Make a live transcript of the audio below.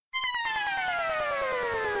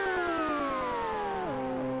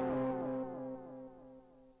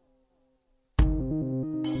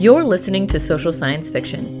You're listening to Social Science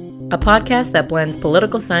Fiction, a podcast that blends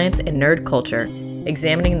political science and nerd culture,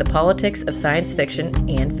 examining the politics of science fiction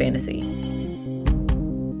and fantasy.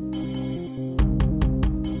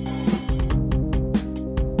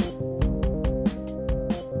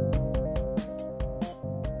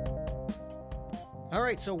 All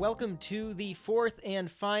right, so welcome to the fourth and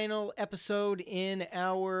final episode in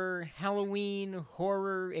our Halloween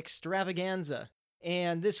horror extravaganza.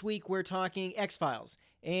 And this week we're talking X-Files.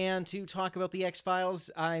 And to talk about the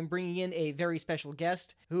X-Files, I'm bringing in a very special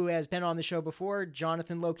guest who has been on the show before,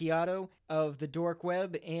 Jonathan Locchiato of The Dork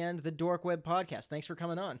Web and The Dork Web Podcast. Thanks for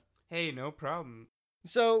coming on. Hey, no problem.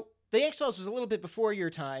 So, the X-Files was a little bit before your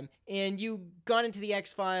time, and you got into the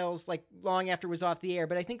X-Files like long after it was off the air,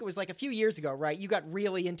 but I think it was like a few years ago, right? You got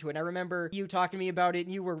really into it. And I remember you talking to me about it,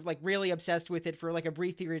 and you were like really obsessed with it for like a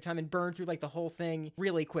brief period of time and burned through like the whole thing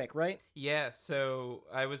really quick, right? Yeah, so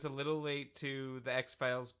I was a little late to the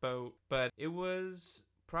X-Files boat, but it was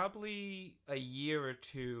probably a year or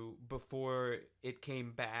two before it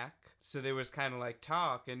came back. So there was kind of like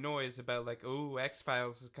talk and noise about like, oh,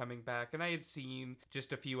 X-Files is coming back. And I had seen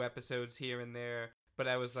just a few episodes here and there, but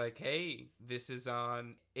I was like, hey, this is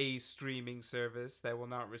on a streaming service that will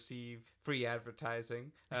not receive free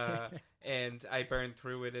advertising. And I burned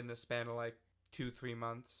through it in the span of like 2-3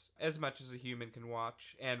 months, as much as a human can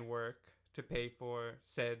watch and work to pay for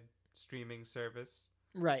said streaming service.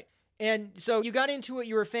 Right. And so you got into it,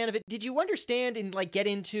 you were a fan of it. Did you understand and like get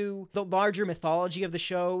into the larger mythology of the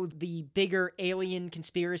show, the bigger alien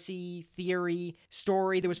conspiracy theory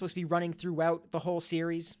story that was supposed to be running throughout the whole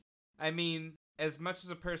series? I mean, as much as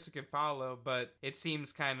a person can follow, but it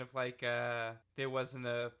seems kind of like there wasn't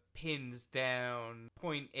a pins down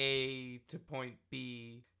point A to point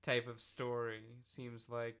B type of story. Seems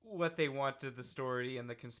like what they wanted the story and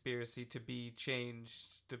the conspiracy to be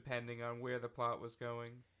changed depending on where the plot was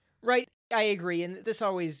going. Right, I agree, and this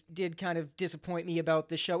always did kind of disappoint me about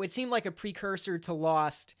the show. It seemed like a precursor to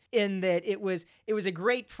Lost in that it was a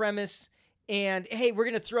great premise, and hey, we're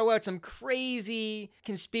going to throw out some crazy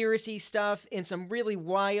conspiracy stuff and some really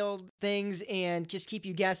wild things and just keep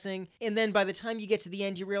you guessing. And then by the time you get to the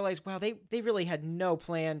end, you realize, wow, they really had no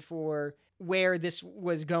plan for where this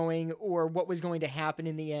was going or what was going to happen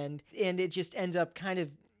in the end, and it just ends up kind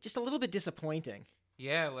of just a little bit disappointing.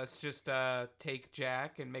 Yeah, let's just take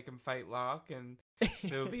Jack and make him fight Locke, and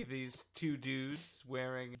there'll be these two dudes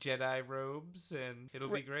wearing Jedi robes, and it'll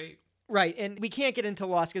be great. Right, and we can't get into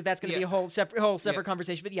Lost because that's going to be a whole separate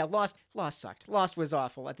conversation. But yeah, Lost sucked. Lost was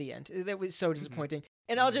awful at the end. That was so disappointing.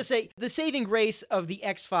 And I'll just say the saving grace of the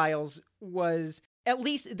X-Files was at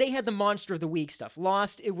least they had the Monster of the Week stuff.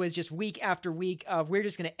 Lost, it was just week after week of we're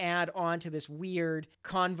just going to add on to this weird,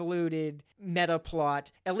 convoluted meta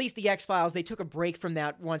plot. At least the X-Files, they took a break from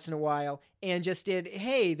that once in a while and just did,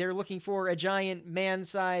 hey, they're looking for a giant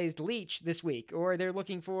man-sized leech this week, or they're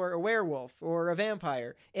looking for a werewolf or a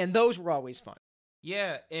vampire. And those were always fun.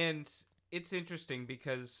 Yeah, and it's interesting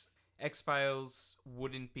because X-Files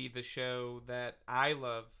wouldn't be the show that I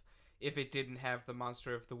love if it didn't have the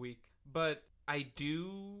Monster of the Week. But I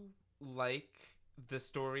do like the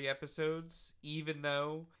story episodes, even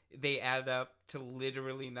though they add up to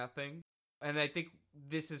literally nothing. And I think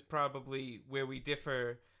this is probably where we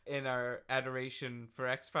differ in our adoration for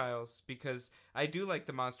X-Files, because I do like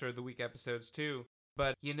the Monster of the Week episodes too.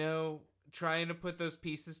 But, you know, trying to put those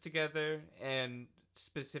pieces together and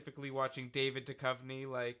specifically watching David Duchovny,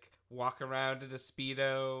 like, walk around in a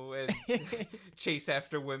Speedo and chase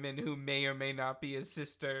after women who may or may not be his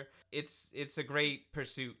sister. It's a great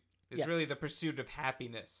pursuit. It's really the pursuit of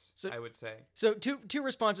happiness, I would say. So two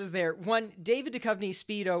responses there. One, David Duchovny's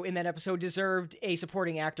Speedo in that episode deserved a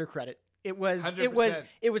supporting actor credit. It was 100%.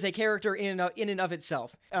 It was a character in and of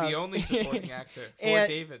itself. The only supporting actor for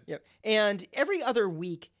David. Yep. And every other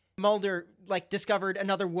week, Mulder discovered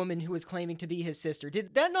another woman who was claiming to be his sister.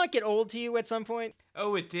 Did that not get old to you at some point?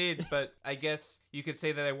 Oh, it did, but I guess you could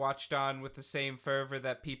say that I watched on with the same fervor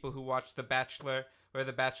that people who watch The Bachelor or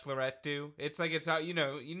The Bachelorette do. It's like it's not, you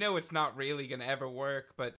know it's not really gonna ever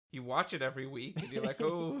work, but you watch it every week and you're like,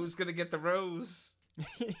 oh, who's gonna get the rose?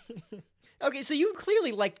 Okay, so you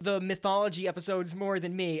clearly like the mythology episodes more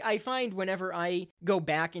than me. I find whenever I go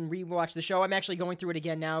back and rewatch the show, I'm actually going through it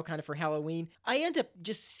again now, kind of for Halloween, I end up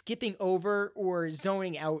just skipping over or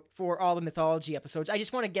zoning out for all the mythology episodes. I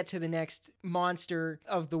just want to get to the next monster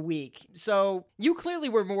of the week. So you clearly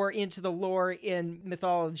were more into the lore in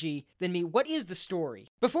mythology than me. What is the story?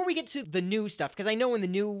 Before we get to the new stuff, because I know in the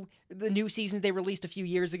new seasons they released a few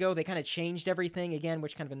years ago, they kind of changed everything again,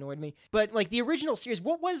 which kind of annoyed me. But like the original series,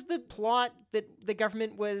 what was the plot that the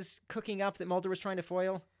government was cooking up that Mulder was trying to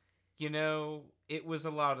foil? You know, it was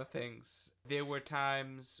a lot of things. There were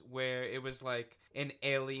times where it was like an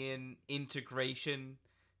alien integration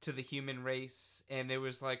to the human race, and there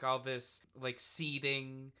was like all this like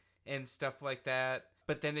seeding and stuff like that.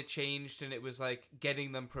 But then it changed, and it was like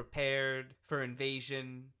getting them prepared for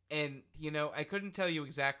invasion. And, you know, I couldn't tell you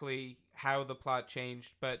exactly how the plot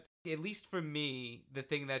changed, but at least for me, the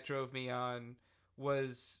thing that drove me on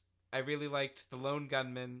was I really liked the lone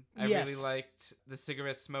gunman. I really liked the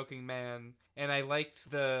cigarette smoking man. And I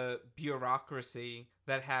liked the bureaucracy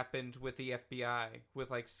that happened with the FBI,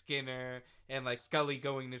 with like Skinner and like Scully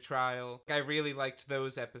going to trial. I really liked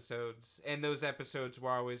those episodes. And those episodes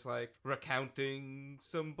were always like recounting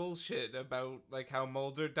some bullshit about like how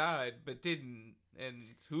Mulder died but didn't.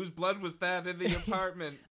 And whose blood was that in the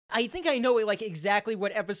apartment? I think I know like exactly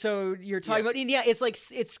what episode you're talking about. And yeah, it's like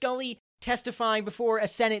it's Scully testifying before a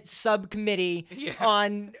Senate subcommittee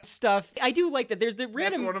on stuff. I do like that. There's the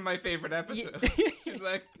random... That's one of my favorite episodes. She's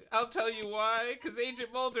like, I'll tell you why, because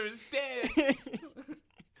Agent Mulder is dead.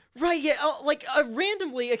 Right, yeah. Like,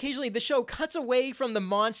 randomly, occasionally, the show cuts away from the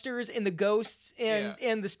monsters and the ghosts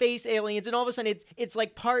and the space aliens, and all of a sudden, it's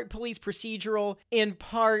like part police procedural and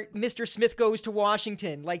part Mr. Smith Goes to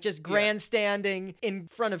Washington, like just grandstanding in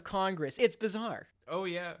front of Congress. It's bizarre. Oh,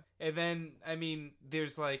 yeah. And then, I mean,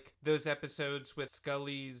 there's like those episodes with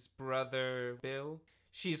Scully's brother, Bill.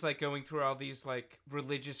 She's like going through all these like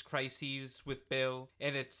religious crises with Bill,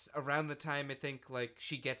 and it's around the time I think like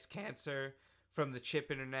she gets cancer from the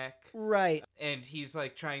chip in her neck. Right. And he's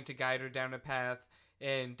like trying to guide her down a path,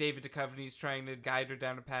 and David Duchovny's trying to guide her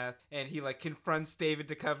down a path, and he like confronts David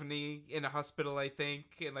Duchovny in a hospital, I think,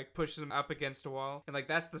 and like pushes him up against a wall. And like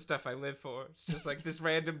that's the stuff I live for. It's just like this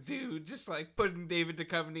random dude just like putting David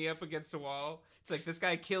Duchovny up against a wall. It's like this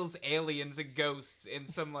guy kills aliens and ghosts, and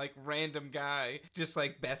some like random guy just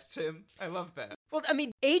like bests him. I love that. Well, I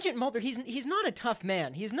mean, Agent Mulder, he's not a tough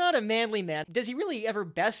man. He's not a manly man. Does he really ever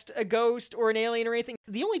best a ghost or an alien or anything?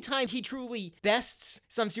 The only time he truly bests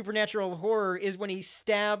some supernatural horror is when he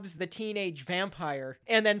stabs the teenage vampire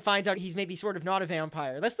and then finds out he's maybe sort of not a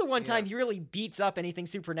vampire. That's the one time he really beats up anything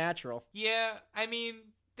supernatural. Yeah, I mean,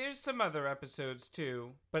 there's some other episodes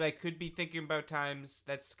too, but I could be thinking about times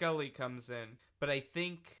that Scully comes in. But I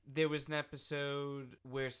think there was an episode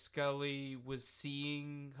where Scully was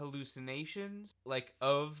seeing hallucinations, like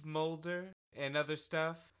of Mulder and other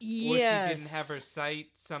stuff. Yes. Or she didn't have her sight,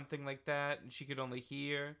 something like that, and she could only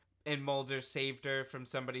hear. And Mulder saved her from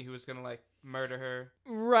somebody who was going to, like, murder her.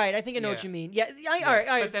 Right, I think I know what you mean. Yeah, all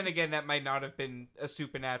right. But then again, that might not have been a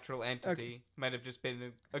supernatural entity. Okay. Might have just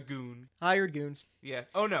been a goon. Hired goons. Yeah.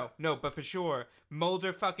 Oh, no, but for sure,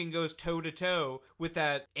 Mulder fucking goes toe-to-toe with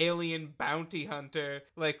that alien bounty hunter,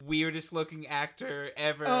 like, weirdest looking actor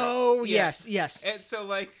ever. Oh, yes. And so,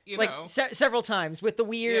 like, you like, know. several times with the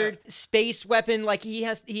weird space weapon, like, he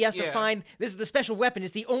has to find, this is the special weapon,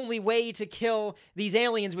 is the only way to kill these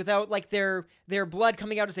aliens without, like, their blood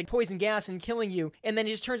coming out as, like, poison gas and killing you. And then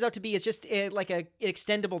it just turns out to be, it's just like an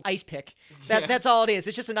extendable ice pick. That's all it is.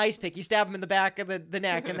 It's just an ice pick. You stab him in the back of the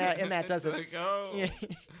neck, and that does it. Like, oh,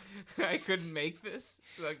 I couldn't make this.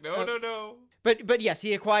 Like, no. But yes,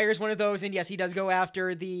 he acquires one of those, and yes, he does go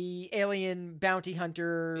after the alien bounty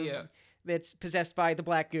hunter that's possessed by the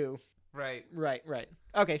black goo. Right.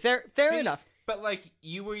 Okay, fair enough. But, like,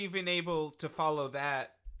 you were even able to follow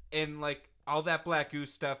that, and, like, all that black goo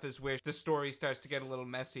stuff is where the story starts to get a little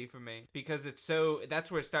messy for me, because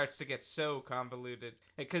that's where it starts to get so convoluted.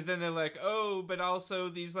 Because then they're like, oh, but also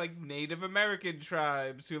these like Native American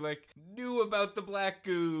tribes who like knew about the black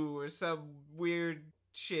goo or some weird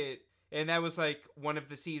shit. And that was like one of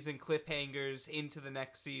the season cliffhangers into the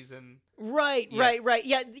next season. Right.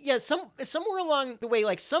 Yeah. Somewhere along the way,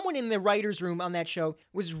 like someone in the writer's room on that show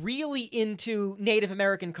was really into Native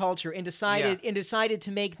American culture and decided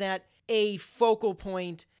to make that a focal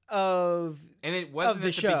point of and it wasn't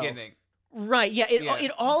at the beginning. Right, yeah,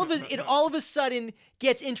 it all of a sudden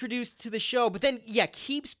gets introduced to the show, but then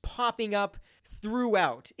keeps popping up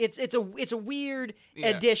throughout. It's a weird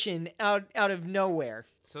addition out of nowhere.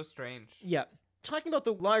 So strange. Yeah. Talking about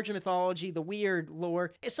the larger mythology, the weird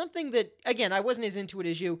lore, is something that, again, I wasn't as into it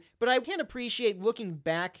as you, but I can appreciate looking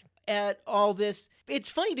back at all this. It's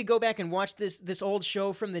funny to go back and watch this old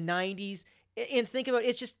show from the 90s and think about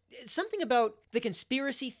it's something about the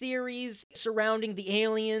conspiracy theories surrounding the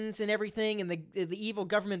aliens and everything and the evil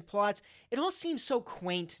government plots. It all seems so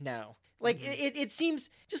quaint now. Like, it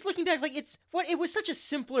seems, just looking back, like, it was such a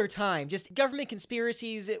simpler time. Just government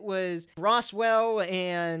conspiracies. It was Roswell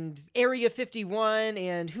and Area 51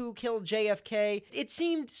 and who killed JFK. It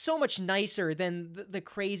seemed so much nicer than the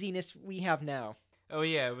craziness we have now. Oh,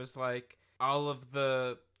 yeah, it was like all of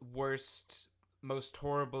the worst most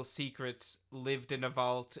horrible secrets lived in a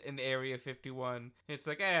vault in Area 51. It's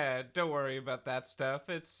like, don't worry about that stuff.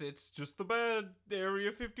 It's just the bad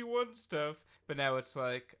Area 51 stuff. But now it's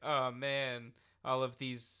like, oh man, all of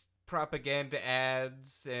these propaganda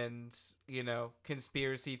ads and,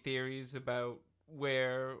 conspiracy theories about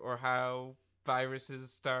where or how viruses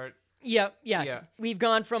start. Yeah. We've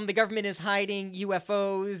gone from the government is hiding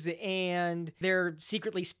UFOs and they're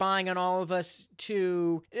secretly spying on all of us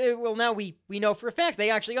to, now we know for a fact they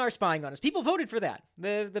actually are spying on us. People voted for that.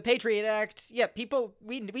 The Patriot Act,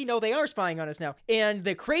 we know they are spying on us now. And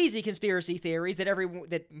the crazy conspiracy theories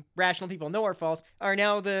that rational people know are false are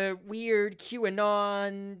now the weird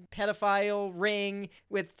QAnon pedophile ring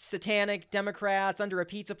with satanic Democrats under a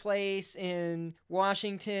pizza place in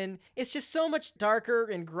Washington. It's just so much darker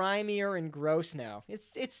and grimy and gross now.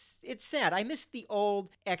 It's sad. I miss the old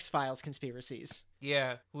X-Files conspiracies.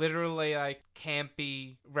 Yeah, literally like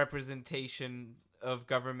campy representation of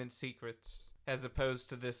government secrets as opposed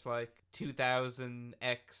to this like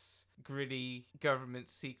 2000X gritty government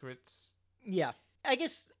secrets. Yeah. I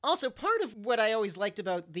guess also part of what I always liked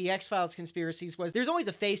about the X-Files conspiracies was there's always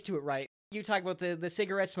a face to it, right? You talk about the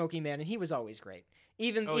cigarette smoking man, and he was always great.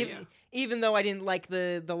 Even though I didn't like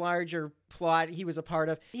the larger plot he was a part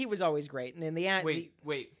of, he was always great. And in the end,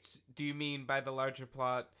 wait, do you mean by the larger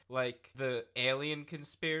plot like the alien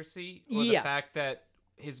conspiracy, or the fact that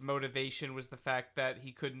his motivation was the fact that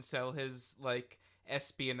he couldn't sell his like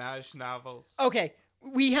espionage novels? Okay.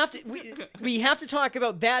 We have to talk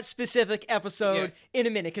about that specific episode in a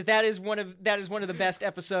minute, because that is one of the best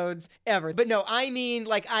episodes ever. But no, I mean,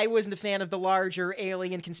 like, I wasn't a fan of the larger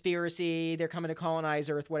alien conspiracy. They're coming to colonize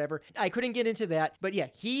Earth, whatever. I couldn't get into that. But yeah,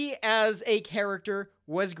 he as a character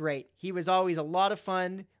was great. He was always a lot of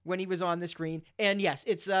fun when he was on the screen. And yes,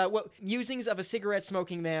 it's Musings of a Cigarette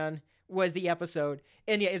Smoking Man was the episode.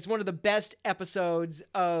 And yeah, it's one of the best episodes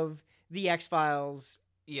of the X-Files.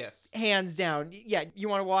 Yes. Hands down. Yeah, you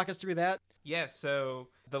want to walk us through that? Yeah, so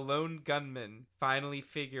the lone gunmen finally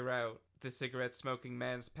figure out the cigarette smoking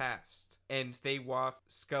man's past, and they walk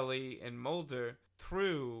Scully and Mulder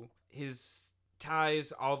through his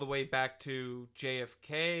ties all the way back to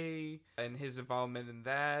JFK and his involvement in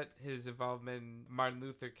that, his involvement in Martin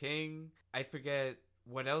Luther King. I forget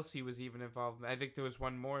what else he was even involved in. I think there was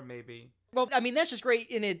one more maybe. Well, I mean, that's just great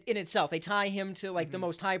in itself. They tie him to like the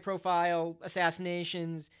most high-profile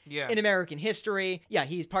assassinations in American history. Yeah,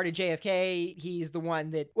 he's part of JFK. He's the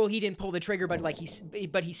one that, well, he didn't pull the trigger, but he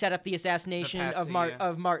set up the assassination of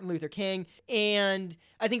Martin Luther King. And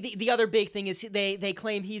I think the other big thing is they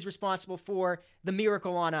claim he's responsible for the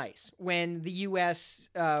miracle on ice when the U.S.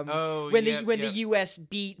 The U.S.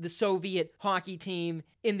 beat the Soviet hockey team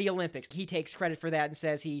in the Olympics. He takes credit for that and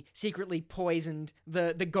says he secretly poisoned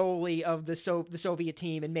the goalie of the Soviet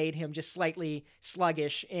team and made him just slightly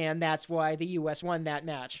sluggish, and that's why the U.S. won that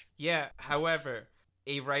match. Yeah, however,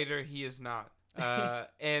 a writer he is not.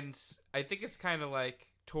 And I think it's kind of like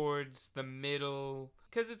towards the middle,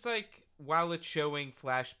 because it's like while it's showing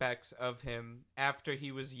flashbacks of him after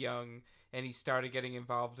he was young and he started getting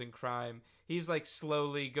involved in crime, he's like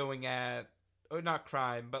slowly going at, or not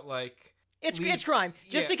crime, but like... It's crime.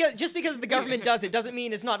 Just because the government does it doesn't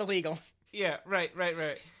mean it's not illegal. Yeah, right.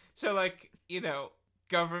 So, like,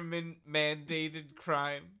 government mandated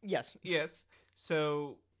crime. Yes.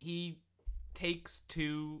 So he takes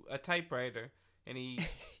to a typewriter and he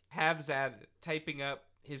halves at it, typing up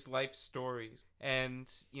his life stories.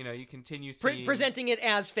 And, you continue seeing... presenting it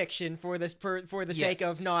as fiction for the sake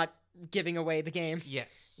of not giving away the game. Yes.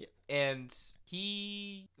 Yeah. And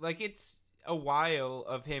he, like, it's a while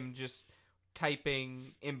of him just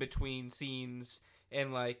typing in between scenes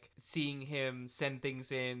and like seeing him send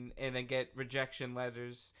things in and then get rejection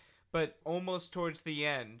letters. But almost towards the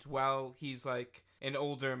end, while he's like an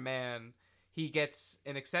older man, he gets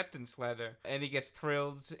an acceptance letter and he gets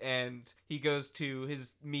thrilled and he goes to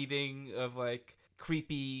his meeting of like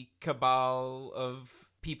creepy cabal of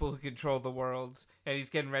people who control the world, and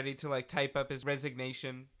he's getting ready to like type up his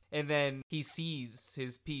resignation. And then he sees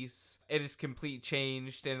his piece. It is complete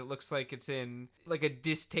changed, and it looks like it's in like a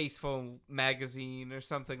distasteful magazine or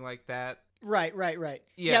something like that. Right.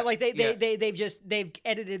 Yeah, like they've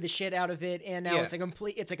edited the shit out of it, and now it's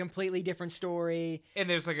a completely different story. And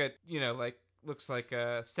there's like a looks like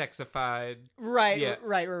a sexified. Right.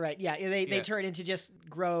 Yeah, they turn into just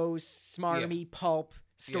gross, smarmy pulp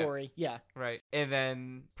story. Yeah. Right. And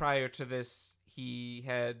then prior to this, he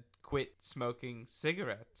had quit smoking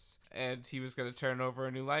cigarettes and he was going to turn over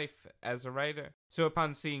a new life as a writer. So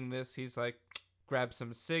upon seeing this, he's like, grab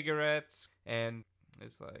some cigarettes, and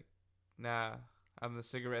it's like, nah, I'm the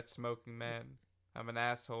cigarette smoking man. I'm an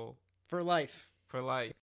asshole. For life. for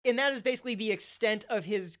life. And that is basically the extent of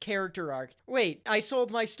his character arc. Wait, I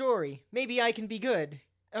sold my story. Maybe I can be good.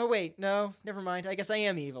 Oh, wait, no, never mind. I guess I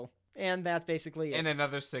am evil. And that's basically it. And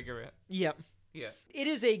another cigarette. Yep. Yeah. It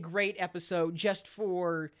is a great episode just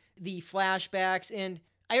for the flashbacks, and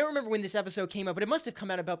I don't remember when this episode came out, but it must have come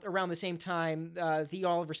out about around the same time the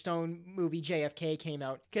Oliver Stone movie JFK came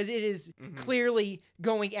out, because it is clearly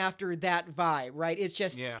going after that vibe, right? It's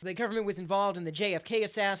just the government was involved in the JFK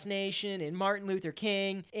assassination and Martin Luther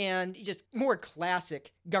King, and just more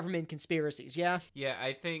classic government conspiracies, yeah? Yeah,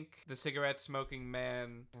 I think the cigarette smoking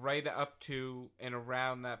man right up to and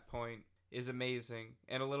around that point is amazing,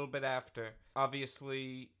 and a little bit after.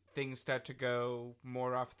 Obviously, things start to go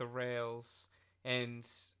more off the rails, and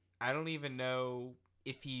I don't even know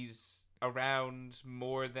if he's around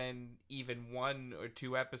more than even 1 or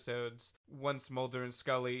 2 episodes once Mulder and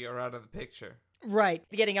Scully are out of the picture. Right.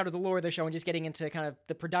 Getting out of the lore of the show and just getting into kind of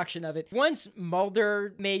the production of it. Once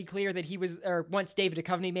Mulder made clear that he was, or once David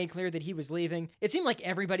Duchovny made clear that he was leaving, it seemed like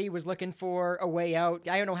everybody was looking for a way out.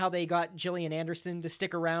 I don't know how they got Gillian Anderson to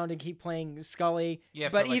stick around and keep playing Scully. Yeah,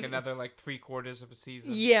 but another 3/4 of a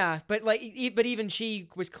season. Yeah, but even she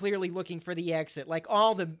was clearly looking for the exit. Like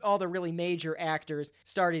all the really major actors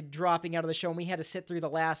started dropping out of the show, and we had to sit through the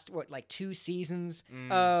last 2 seasons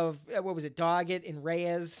of what was it, Doggett and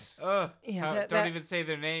Reyes. Yeah, don't even say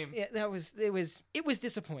their name. Yeah, it was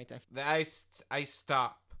disappointing. I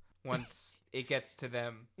stop once it gets to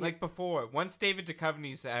them. Like before, once David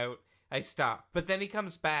Duchovny's out, I stop. But then he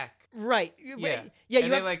comes back. Right. Yeah.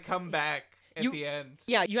 And they come back at the end.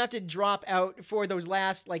 Yeah, you have to drop out for those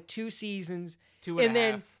last 2 seasons.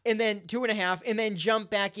 2.5. And then 2.5, and then jump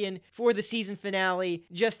back in for the season finale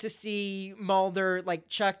just to see Mulder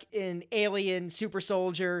chuck an alien super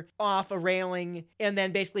soldier off a railing, and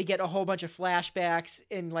then basically get a whole bunch of flashbacks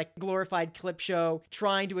in glorified clip show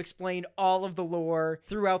trying to explain all of the lore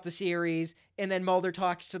throughout the series. And then Mulder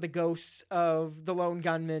talks to the ghosts of the lone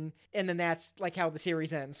gunman, and then that's how the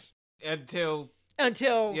series ends. Until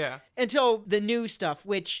the new stuff,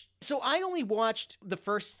 so I only watched the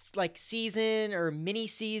first season or mini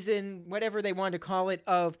season, whatever they wanted to call it,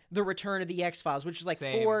 of The Return of the X-Files, which was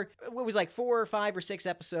 4 or 5 or 6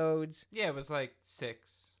 episodes. Yeah, it was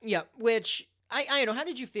 6. Yeah, which I don't know. How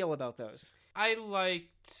did you feel about those? I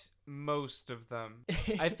liked most of them.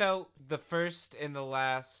 I felt the first and the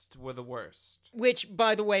last were the worst. Which,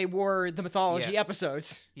 by the way, were the mythology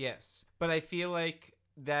episodes. Yes, but I feel like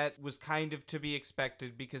that was kind of to be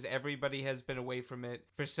expected because everybody has been away from it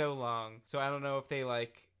for so long. So I don't know if they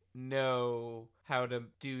know how to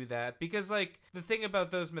do that, because the thing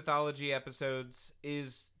about those mythology episodes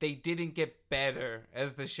is they didn't get better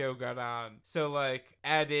as the show got on. So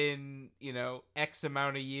add in X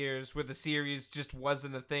amount of years where the series just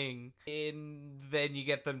wasn't a thing, and then you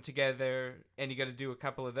get them together and you got to do a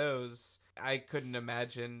couple of those. I couldn't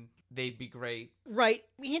imagine they'd be great. Right.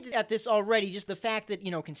 We hinted at this already, just the fact that,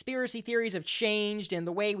 conspiracy theories have changed and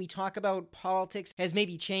the way we talk about politics has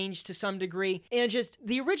maybe changed to some degree. And just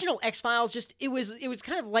the original X-Files, it was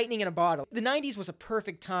kind of lightning in a bottle. The 90s was a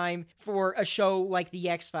perfect time for a show like the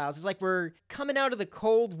X-Files. It's we're coming out of the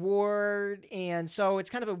Cold War, and so it's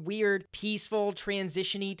kind of a weird, peaceful,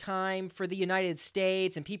 transition-y time for the United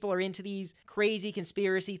States, and people are into these crazy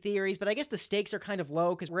conspiracy theories, but I guess the stakes are kind of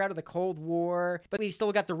low because we're out of the Cold War, but we've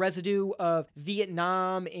still got the residue of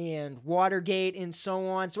Vietnam and Watergate and so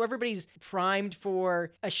on. So everybody's primed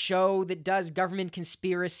for a show that does government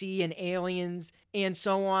conspiracy and aliens and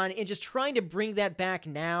so on, and just trying to bring that back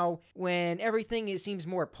now when everything seems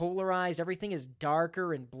more polarized, everything is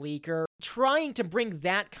darker and bleaker. Trying to bring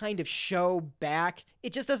that kind of show back,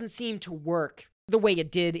 it just doesn't seem to work the way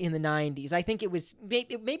it did in the 90s. I think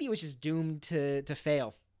maybe it was just doomed to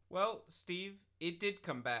fail. Well, Steve, it did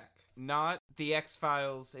come back. Not the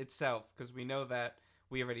X-Files itself, because we know that.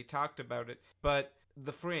 We already talked about it. But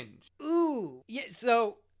The Fringe. Ooh. Yeah,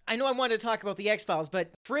 so I know I wanted to talk about the X-Files,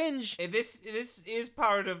 but Fringe... This is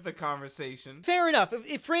part of the conversation. Fair enough.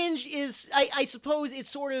 If Fringe is, I suppose it's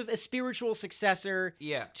sort of a spiritual successor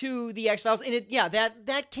to the X-Files. And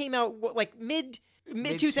that came out mid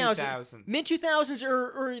 2000s. Mid 2000s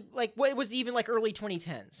or what was even early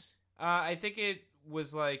 2010s? I think it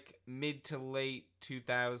was mid to late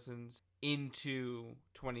 2000s into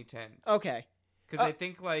 2010s. Okay. Because I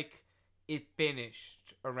think it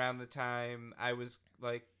finished around the time I was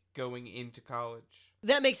going into college.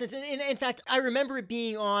 That makes sense. And in fact, I remember it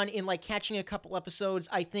being on in catching a couple episodes,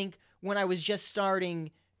 I think when I was just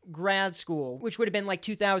starting grad school, which would have been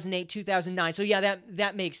 2008, 2009. So yeah,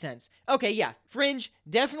 that makes sense. Okay, yeah. Fringe,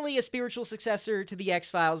 definitely a spiritual successor to the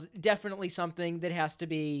X-Files, definitely something that has to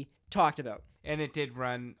be talked about. And it did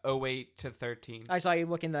run 08 to 13. I saw you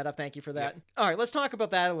looking that up. Thank you for that. Yep. All right, let's talk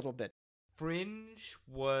about that a little bit. Fringe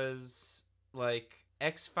was like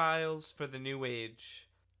X-Files for the new age,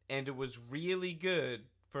 and it was really good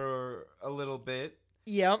for a little bit.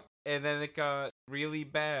 Yep. And then it got really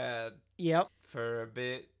bad. Yep. For a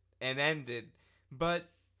bit and ended. But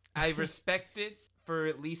I respect it for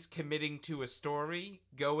at least committing to a story,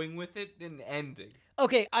 going with it, and ending.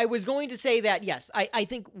 Okay, I was going to say that, yes. I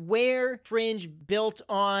think where Fringe built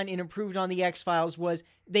on and improved on the X-Files was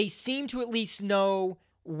they seemed to at least know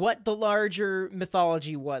what the larger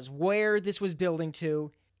mythology was, where this was building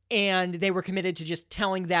to, and they were committed to just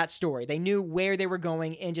telling that story. They knew where they were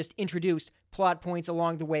going and just introduced plot points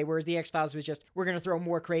along the way, whereas the X-Files was just, we're going to throw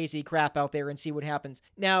more crazy crap out there and see what happens.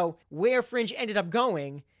 Now, where Fringe ended up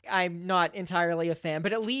going, I'm not entirely a fan,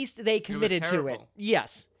 but at least they committed to it.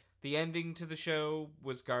 Yes. The ending to the show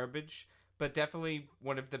was garbage, but definitely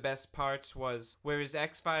one of the best parts was, whereas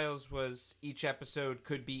X-Files was each episode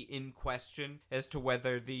could be in question as to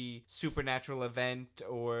whether the supernatural event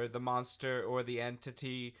or the monster or the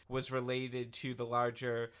entity was related to the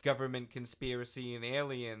larger government conspiracy and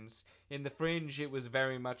aliens. In the Fringe, it was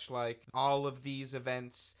very much like all of these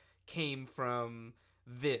events came from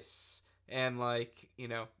this, and like, you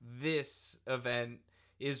know, this event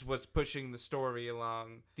is what's pushing the story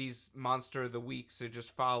along. These Monster of the Weeks are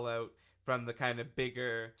just fallout from the kind of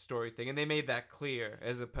bigger story thing. And they made that clear,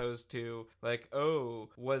 as opposed to like, oh,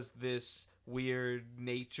 was this weird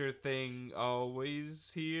nature thing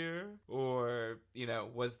always here? Or, you know,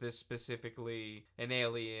 was this specifically an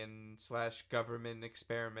alien/government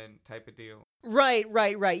experiment type of deal? Right.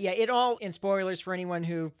 Yeah, it all, and spoilers for anyone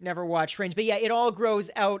who never watched Fringe, but yeah, it all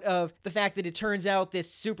grows out of the fact that it turns out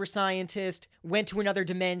this super scientist went to another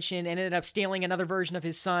dimension and ended up stealing another version of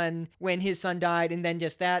his son when his son died, and then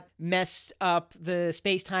just that messed up the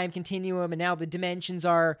space-time continuum, and now the dimensions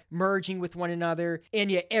are merging with one another,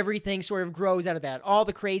 and yeah, everything sort of grows out of that. All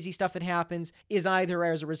the crazy stuff that happens is either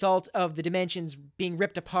as a result of the dimensions being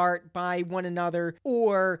ripped apart by one another,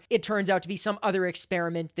 or it turns out to be some other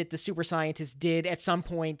experiment that the super scientist did at some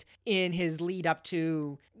point in his lead up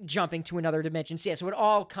to jumping to another dimension. So, yeah, so it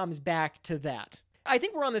all comes back to that. I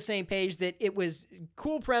think we're on the same page that it was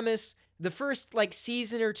cool premise. The first like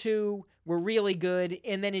season or two were really good,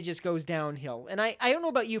 and then it just goes downhill. And I don't know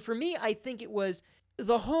about you. For me, I think it was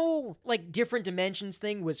the whole like different dimensions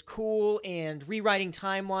thing was cool, and rewriting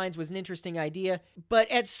timelines was an interesting idea.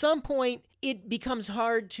 But at some point, it becomes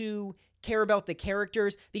hard to care about the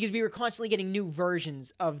characters because we were constantly getting new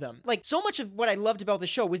versions of them. Like, so much of what I loved about the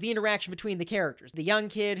show was the interaction between the characters. The young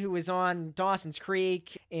kid who was on Dawson's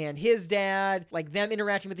Creek and his dad, like them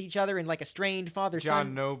interacting with each other in like a strained father-son.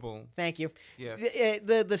 John Noble. Thank you. Yes.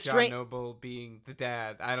 The John Noble being the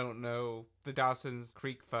dad. I don't know the Dawson's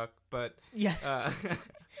Creek fuck, but yeah.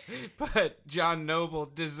 But John Noble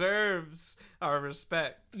deserves our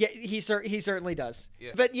respect. Yeah, he certainly does.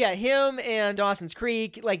 Yeah. But yeah, him and Dawson's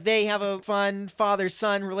Creek, like they have a fun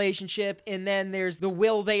father-son relationship, and then there's the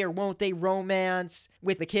will they or won't they romance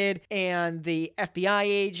with the kid and the FBI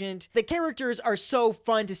agent. The characters are so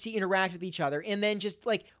fun to see interact with each other, and then just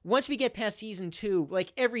like once we get past season 2,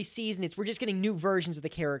 like every season we're just getting new versions of the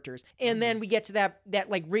characters, and then we get to that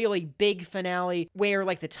like really big finale where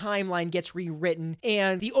like the timeline gets rewritten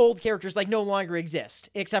and the old characters like no longer exist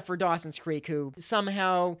except for Dawson's Creek, who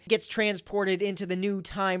somehow gets transported into the new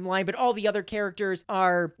timeline, but all the other characters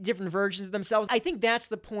are different versions of themselves. I think that's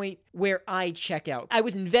the point where I check out. I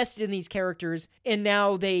was invested in these characters and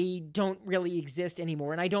now they don't really exist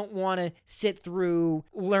anymore, and I don't want to sit through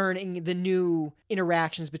learning the new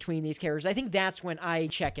interactions between these characters. I think that's when I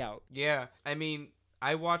check out. Yeah, I mean,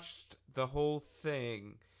 I watched the whole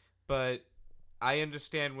thing, but I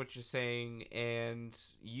understand what you're saying, and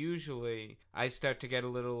usually I start to get a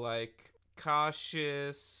little like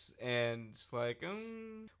cautious and like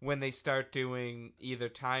when they start doing either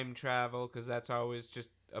time travel, because that's always just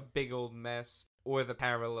a big old mess, or the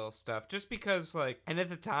parallel stuff, just because like, and at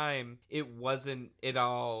the time it wasn't at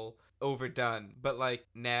all overdone, but like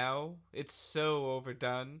now it's so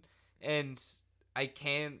overdone and I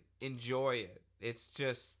can't enjoy it. It's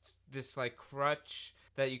just this like crutch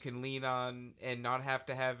that you can lean on and not have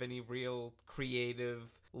to have any real creative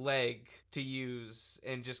leg to use,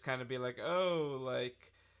 and just kind of be like, oh,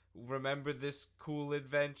 like, remember this cool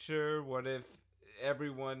adventure? What if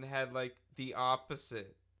everyone had like the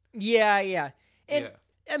opposite? Yeah. And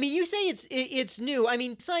I mean, you say it's new. I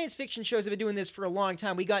mean, science fiction shows have been doing this for a long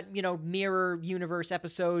time. We got, mirror universe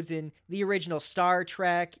episodes in the original Star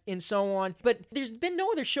Trek and so on. But there's been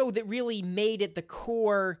no other show that really made it the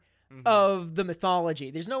core of the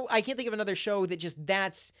mythology. I can't think of another show that just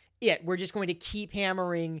that's it. We're just going to keep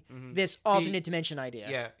hammering this alternate dimension idea.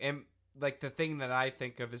 Yeah, and like the thing that I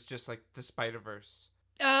think of is just like the Spider-Verse.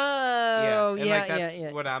 Oh, and yeah, like that's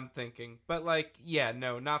yeah. what I'm thinking. But like, yeah,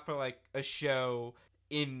 no, not for like a show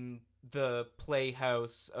in the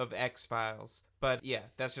playhouse of X-Files. But yeah,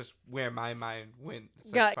 that's just where my mind went.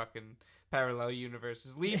 It's like fucking parallel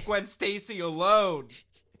universes. Leave Gwen Stacy alone.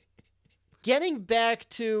 Getting back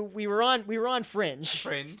to we were on Fringe.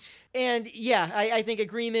 And yeah, I think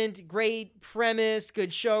agreement, great premise,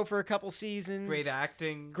 good show for a couple seasons. Great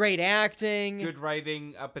acting. Good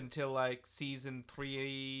writing up until like season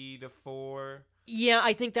 3 to 4. Yeah,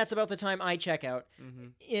 I think that's about the time I check out.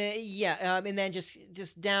 And then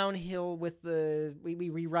just downhill with we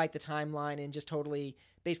rewrite the timeline and just totally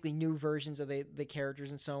basically new versions of the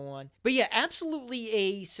characters and so on. But yeah, absolutely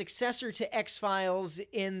a successor to X-Files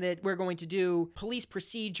in that we're going to do police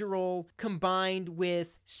procedural combined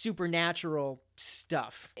with supernatural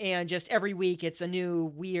stuff. And just every week it's a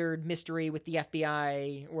new weird mystery with the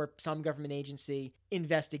FBI or some government agency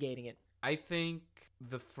investigating it. I think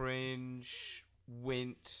The Fringe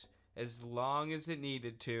went as long as it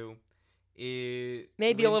needed to.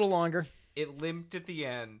 Maybe a little longer. It limped at the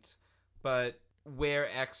end, but where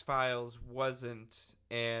X-Files wasn't,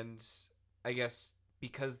 and I guess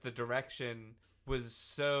because the direction was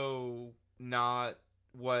so not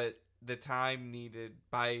what the time needed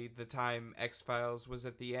by the time X-Files was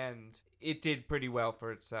at the end, it did pretty well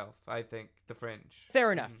for itself, I think, The Fringe.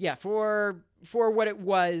 Fair enough. Yeah, for what it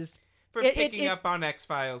was. For picking up on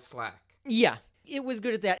X-Files slack. Yeah. It was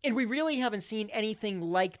good at that. And we really haven't seen anything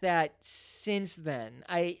like that since then.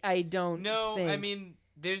 I don't think. I mean,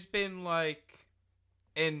 there's been like,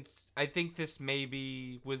 and I think this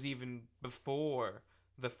maybe was even before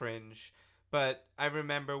The Fringe, but I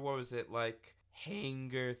remember, what was it, like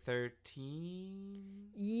Hangar 13?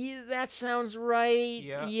 Yeah, that sounds right.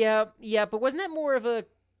 Yeah, but wasn't that more of a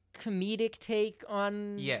comedic take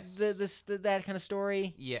on that kind of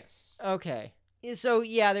story? Yes. Okay. So,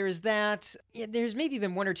 yeah, there is that. Yeah, there's maybe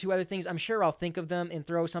been one or two other things. I'm sure I'll think of them and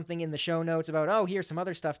throw something in the show notes about, oh, here's some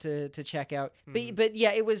other stuff to check out. But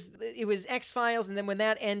yeah, it was X-Files, and then when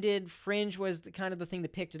that ended, Fringe was kind of the thing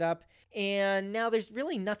that picked it up. And now there's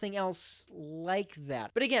really nothing else like that.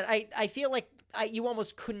 But again, I feel like you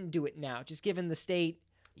almost couldn't do it now, just given the state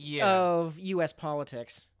of U.S.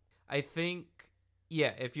 politics. I think,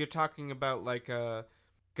 if you're talking about like a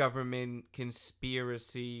government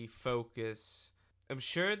conspiracy focus, I'm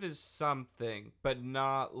sure there's something, but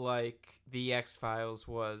not like the X-Files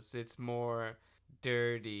was. It's more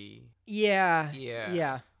dirty.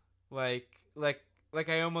 Yeah. Like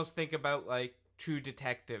I almost think about like True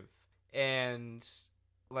Detective, and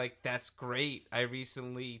like that's great. I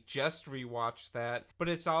recently just rewatched that, but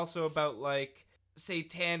it's also about like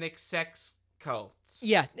satanic sex cults.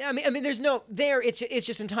 Yeah, I mean, there's no there. It's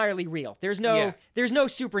just entirely real. There's no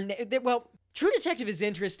super. Well, True Detective is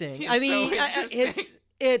interesting. I mean,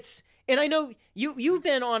 it's and I know you've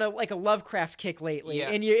been on a Lovecraft kick lately,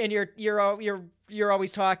 and you're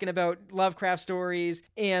always talking about Lovecraft stories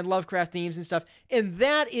and Lovecraft themes and stuff, and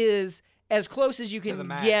that is as close as you can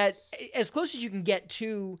get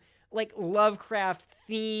to like Lovecraft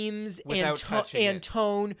themes and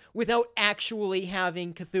tone without actually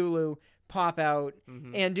having Cthulhu pop out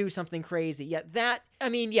and do something crazy.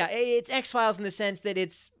 It's X-Files in the sense that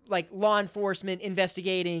it's like law enforcement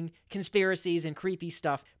investigating conspiracies and creepy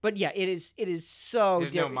stuff. But yeah, it is so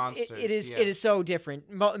different. No monsters. It is so different.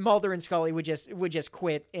 Mulder and Scully would just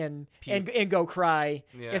quit and go cry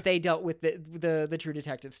if they dealt with the True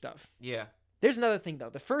Detective stuff. Yeah. There's another thing though.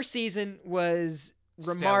 The first season was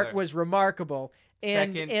remarkable.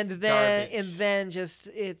 And then just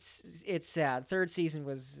it's sad. Third season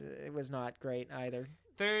was not great either.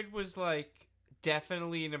 Third was like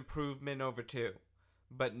definitely an improvement over 2,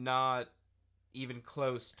 but not even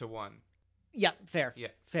close to 1. Yeah, fair. Yeah,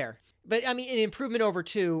 fair. But I mean, an improvement over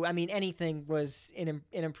 2. I mean, anything was an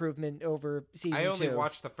improvement over season 2. I only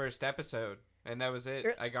watched the first episode, and that was it.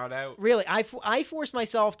 I got out. Really, I forced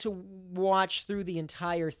myself to watch through the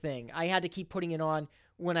entire thing. I had to keep putting it on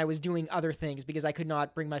when I was doing other things because I could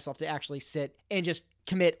not bring myself to actually sit and just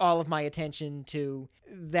commit all of my attention to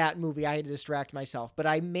that movie. I had to distract myself, but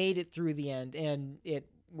I made it through the end, and it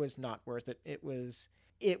was not worth it. It was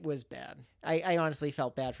bad. I honestly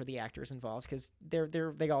felt bad for the actors involved because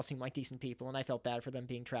they all seem like decent people, and I felt bad for them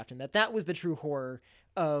being trapped in that. That was the true horror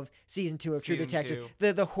of season 2 of True Detective.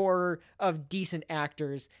 The horror of decent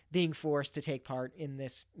actors being forced to take part in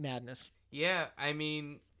this madness. Yeah, I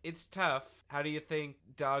mean, it's tough. How do you think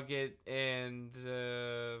Doggett and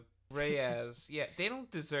Reyes, yeah, they don't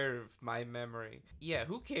deserve my memory. Yeah,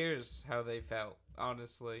 who cares how they felt,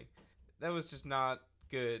 honestly? That was just not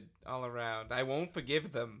good all around. I won't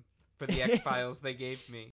forgive them for the X-Files they gave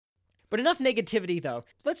me. But enough negativity, though.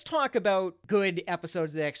 Let's talk about good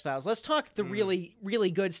episodes of the X-Files. Let's talk the really,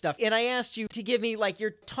 really good stuff. And I asked you to give me, like,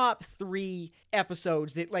 your top 3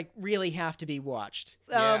 episodes that, like, really have to be watched.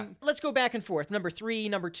 Yeah. Let's go back and forth. Number 3,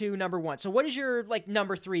 number 2, number 1. So what is your, like,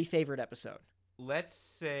 number 3 favorite episode? Let's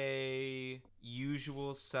say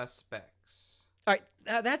Usual Suspects. All right,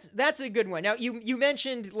 that's a good one. Now you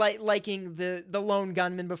mentioned liking the Lone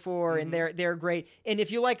Gunmen before, and they're great. And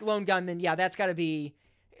if you like Lone Gunmen, yeah, that's got to be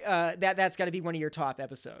that's got to be one of your top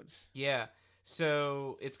episodes. Yeah,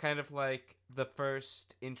 so it's kind of like the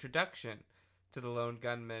first introduction to the Lone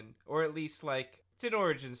Gunmen, or at least like it's an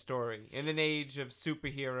origin story in an age of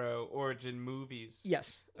superhero origin movies.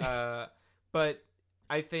 Yes, but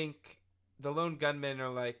I think the Lone Gunmen are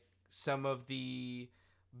like some of the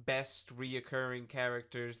best reoccurring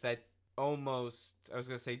characters that almost, I was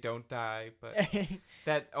going to say don't die, but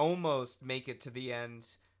that almost make it to the end.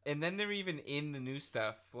 And then they're even in the new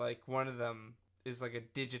stuff. Like one of them is like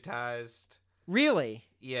a digitized. Really?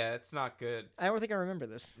 Yeah, it's not good. I don't think I remember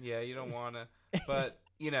this. Yeah, you don't want to. But,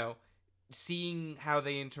 you know, seeing how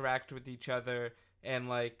they interact with each other and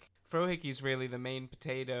like Frohicke's really the main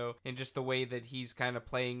potato, and just the way that he's kind of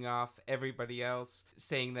playing off everybody else,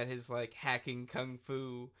 saying that his like hacking kung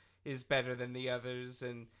fu is better than the others,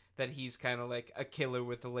 and that he's kind of like a killer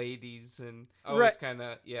with the ladies, and always kind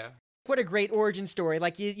of, yeah. What a great origin story.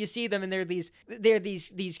 Like you see them and they're these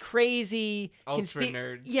crazy ultra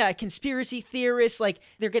nerds. Yeah, conspiracy theorists. Like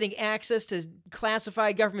they're getting access to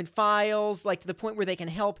classified government files, like to the point where they can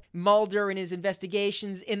help Mulder in his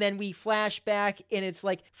investigations. And then we flash back and it's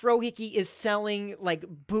like Frohicke is selling like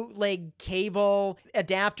bootleg cable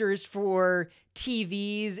adapters for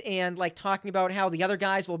TVs and like talking about how the other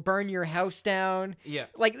guys will burn your house down. Yeah.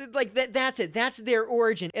 Like that's it. That's their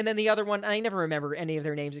origin. And then the other one, I never remember any of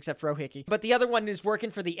their names except Frohicke. But the other one is working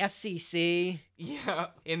for the FCC. Yeah,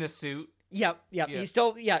 in a suit. Yep. He's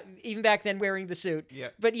still, even back then wearing the suit. Yeah.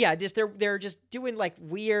 But yeah, just they're just doing like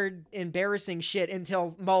weird, embarrassing shit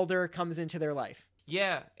until Mulder comes into their life.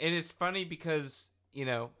 Yeah, and it's funny because, you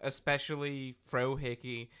know, especially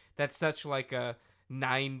Frohicke, that's such like a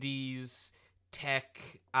 90s tech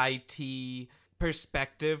IT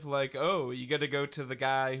perspective, like, oh, you gotta go to the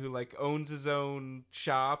guy who like owns his own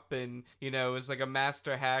shop and, you know, is like a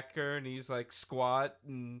master hacker, and he's like squat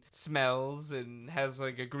and smells and has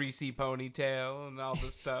like a greasy ponytail and all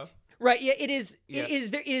this stuff. Right. Yeah, it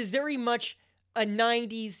is very much a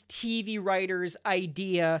 90s TV writer's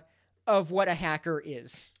idea of what a hacker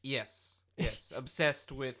is. Yes.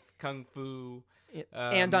 Obsessed with kung fu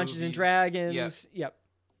and Dungeons and Dragons. Yep.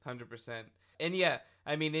 100%. And yeah,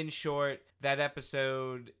 I mean, in short, that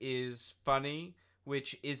episode is funny,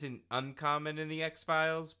 which isn't uncommon in the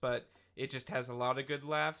X-Files, but it just has a lot of good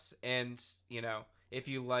laughs. And, you know, if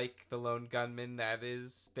you like the Lone Gunmen, that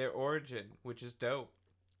is their origin, which is dope.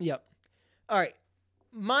 Yep. All right.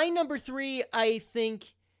 My number 3, I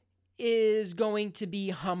think, is going to be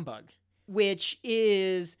Humbug, which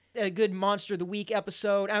is a good Monster of the Week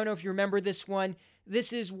episode. I don't know if you remember this one.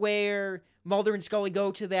 This is where Mulder and Scully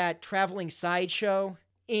go to that traveling sideshow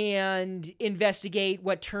and investigate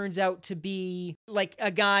what turns out to be like a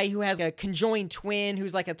guy who has a conjoined twin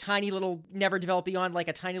who's like a tiny little, never developed beyond like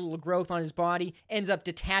a tiny little growth on his body, ends up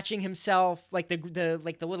detaching himself, like the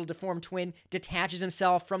little deformed twin detaches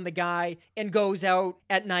himself from the guy and goes out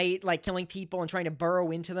at night like killing people and trying to burrow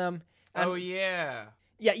into them. Oh yeah.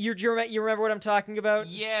 Yeah, you remember what I'm talking about?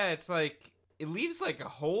 Yeah, it's like it leaves like a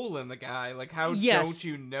hole in the guy. Like how don't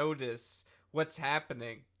you notice what's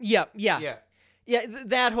happening? Yeah,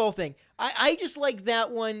 that whole thing. I just like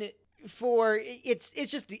that one for it's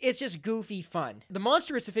just goofy fun. The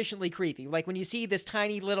monster is sufficiently creepy. Like when you see this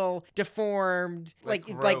tiny little deformed like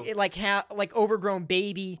overgrown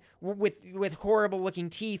baby with horrible looking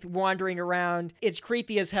teeth wandering around. It's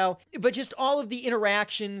creepy as hell. But just all of the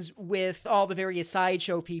interactions with all the various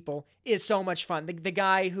sideshow people is so much fun. The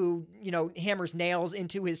guy who, you know, hammers nails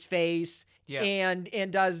into his face. Yeah.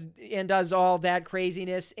 And does all that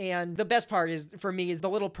craziness. And the best part is, for me, is the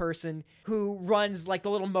little person who runs like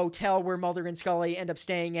the little motel hotel where Mulder and Scully end up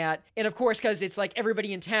staying at. And of course, because it's like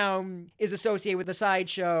everybody in town is associated with the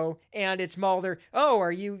sideshow, and it's Mulder. Oh,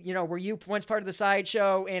 were you once part of the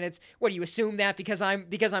sideshow? And it's, what, do you assume that because I'm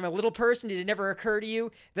a little person, did it never occur to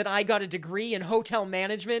you that I got a degree in hotel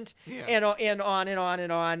management? Yeah. And on and on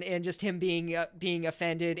and on, and just him being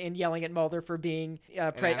offended and yelling at Mulder for being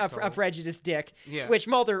a prejudiced dick, which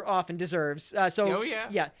Mulder often deserves.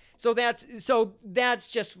 So that's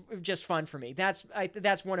just fun for me. That's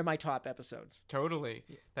one of my top episodes. Totally,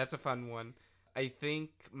 that's a fun one. I think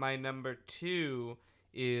my number 2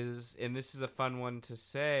 is, and this is a fun one to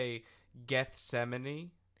say,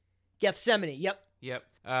 Gethsemane. Gethsemane. Yep.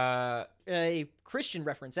 A Christian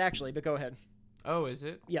reference, actually, but go ahead. Oh, is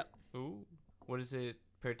it? Yep. Ooh, what does it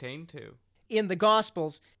pertain to? In the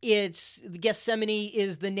Gospels, it's Gethsemane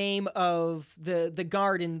is the name of the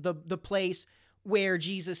garden, the place where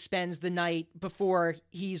Jesus spends the night before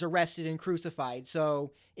he's arrested and crucified.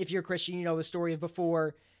 So if you're a Christian, you know the story of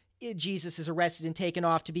before Jesus is arrested and taken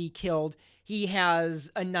off to be killed. He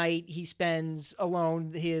has a night he spends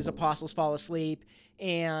alone. His apostles fall asleep,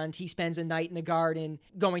 and he spends a night in the garden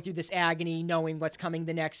going through this agony, knowing what's coming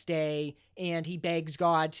the next day, and he begs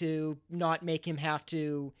God to not make him have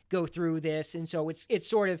to go through this. And so it's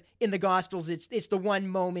sort of, in the Gospels, it's the one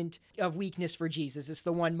moment of weakness for Jesus. It's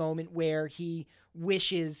the one moment where he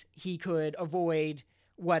wishes he could avoid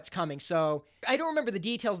what's coming. So I don't remember the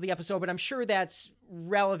details of the episode, but I'm sure that's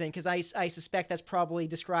relevant, because I suspect that's probably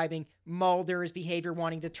describing Mulder's behavior,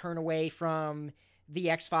 wanting to turn away from the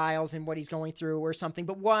X-Files and what he's going through or something.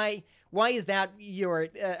 But why is that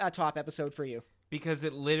a top episode for you? Because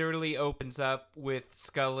it literally opens up with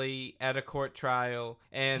Scully at a court trial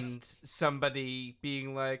and somebody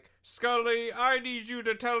being like, Scully, I need you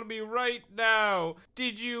to tell me right now,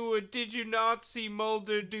 did you not see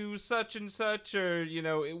Mulder do such and such, or,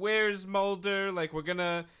 where's Mulder? Like, we're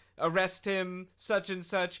gonna arrest him, such and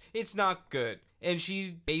such. It's not good. And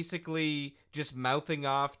she's basically just mouthing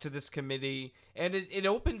off to this committee, and it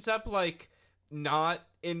opens up like not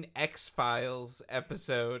an X-Files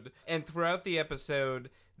episode. And throughout the episode,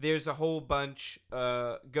 there's a whole bunch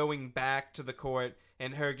going back to the court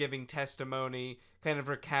and her giving testimony, kind of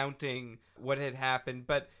recounting what had happened.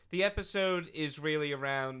 But the episode is really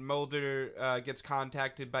around Mulder gets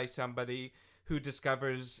contacted by somebody who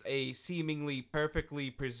discovers a seemingly perfectly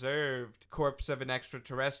preserved corpse of an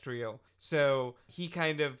extraterrestrial. So he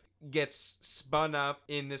kind of gets spun up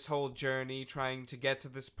in this whole journey trying to get to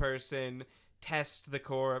this person, test the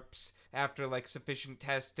corpse, after like sufficient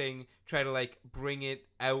testing, try to like bring it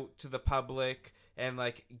out to the public and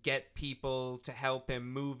like get people to help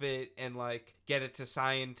him move it and like get it to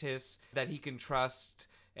scientists that he can trust.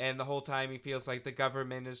 And the whole time he feels like the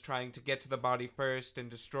government is trying to get to the body first and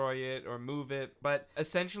destroy it or move it. But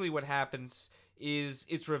essentially what happens is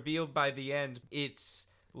it's revealed by the end. It's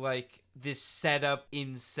like this setup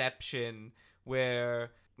inception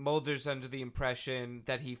where Mulder's under the impression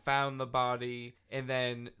that he found the body, and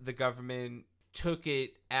then the government took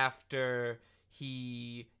it after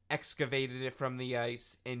he excavated it from the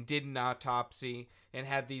ice and did an autopsy and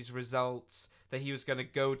had these results that he was going to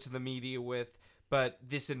go to the media with. But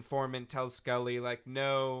this informant tells Scully, like,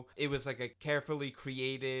 no, it was like a carefully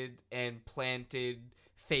created and planted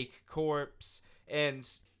fake corpse, and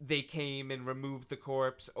they came and removed the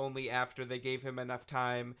corpse only after they gave him enough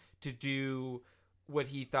time to do what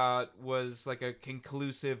he thought was like a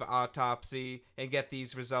conclusive autopsy and get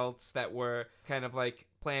these results that were kind of like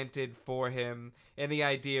planted for him. And the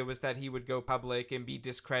idea was that he would go public and be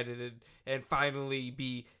discredited and finally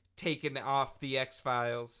be taken off the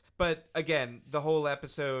X-Files. But again, the whole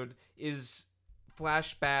episode is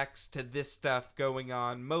flashbacks to this stuff going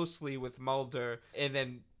on, mostly with Mulder, and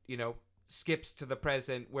then, skips to the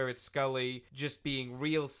present where it's Scully just being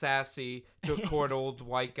real sassy to court old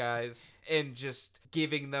white guys and just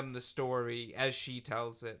giving them the story as she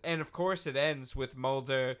tells it. And of course it ends with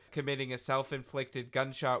Mulder committing a self-inflicted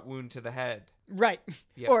gunshot wound to the head. Right.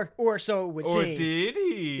 Yep. Or so it would seem. Or did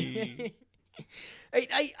he?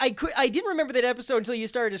 I didn't remember that episode until you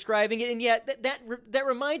started describing it, and yet that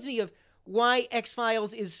reminds me of why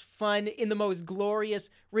X-Files is fun in the most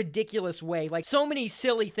glorious, ridiculous way. Like, so many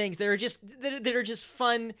silly things that are just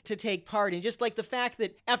fun to take part in. Just like the fact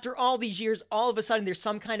that after all these years, all of a sudden there's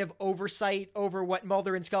some kind of oversight over what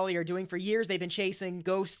Mulder and Scully are doing. For years, they've been chasing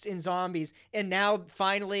ghosts and zombies, and now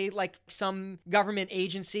finally, like, some government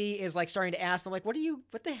agency is like starting to ask them, like, what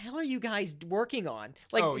the hell are you guys working on?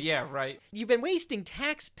 Like, oh yeah, right. You've been wasting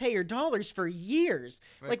taxpayer dollars for years.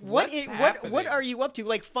 Like what are you up to?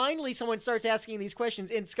 Like, finally someone starts asking these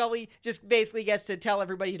questions, and Scully just basically gets to tell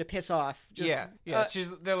everybody to piss off. Yeah.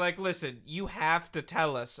 They're like, listen, you have to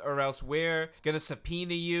tell us or else we're going to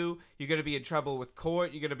subpoena you. You're going to be in trouble with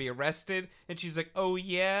court. You're going to be arrested. And she's like, oh,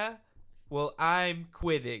 yeah? Well, I'm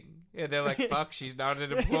quitting. And they're like, fuck, she's not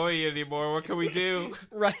an employee anymore. What can we do?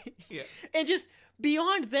 Right. Yeah. And just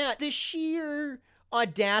beyond that, the sheer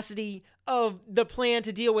audacity of the plan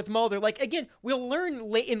to deal with Mulder. Like, again, we'll learn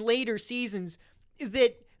in later seasons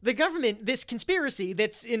that the government, this conspiracy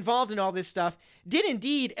that's involved in all this stuff, did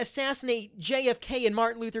indeed assassinate JFK and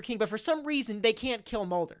Martin Luther King, but for some reason they can't kill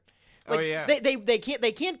Mulder. Like, oh yeah,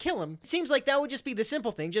 they can't kill him. It seems like that would just be the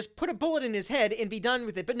simple thing. Just put a bullet in his head and be done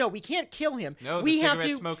with it. But no, we can't kill him. No, we the have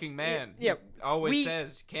to smoking man. Yeah, always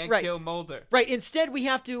says can't kill Mulder. Right. Instead, we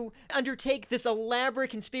have to undertake this elaborate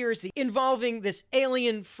conspiracy involving this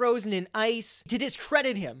alien frozen in ice to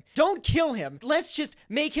discredit him. Don't kill him. Let's just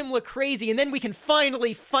make him look crazy, and then we can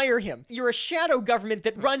finally fire him. You're a shadow government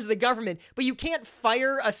that runs the government, but you can't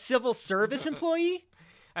fire a civil service employee.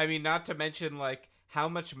 I mean, not to mention like how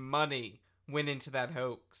much money went into that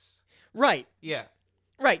hoax. Right. Yeah.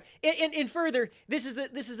 Right. And further, this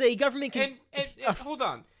is a government... And hold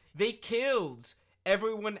on. They killed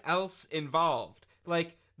everyone else involved.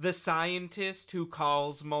 Like, the scientist who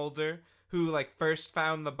calls Mulder, who, like, first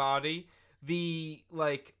found the body, the,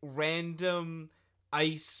 like, random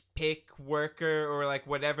ice pick worker or, like,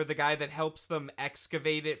 whatever, the guy that helps them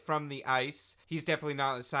excavate it from the ice. He's definitely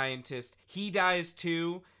not a scientist. He dies,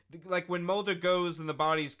 too. Like, when Mulder goes and the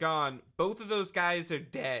body's gone, both of those guys are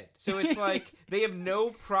dead. So it's like, they have no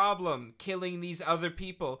problem killing these other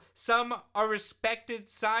people. Some are respected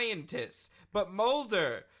scientists, but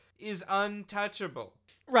Mulder is untouchable.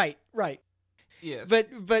 Right. Yes.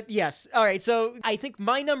 But yes. All right, so I think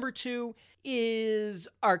my number 2 is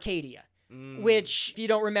Arcadia. Which, if you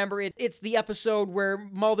don't remember it, it's the episode where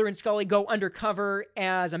Mulder and Scully go undercover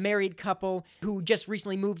as a married couple who just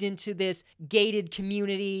recently moved into this gated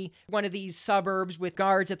community, one of these suburbs with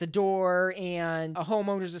guards at the door and a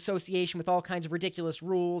homeowners association with all kinds of ridiculous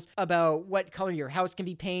rules about what color your house can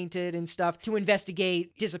be painted and stuff to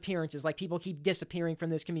investigate disappearances. Like, people keep disappearing from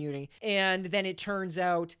this community. And then it turns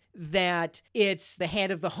out that it's the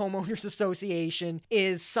head of the homeowners association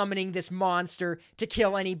is summoning this monster to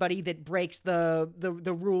kill anybody that breaks the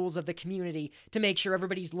rules of the community to make sure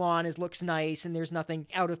everybody's lawn looks nice and there's nothing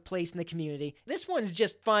out of place in the community. This one's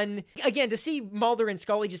just fun. Again, to see Mulder and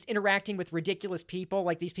Scully just interacting with ridiculous people,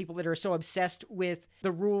 like these people that are so obsessed with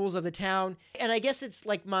the rules of the town. And I guess it's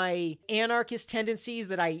like my anarchist tendencies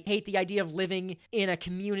that I hate the idea of living in a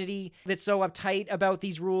community that's so uptight about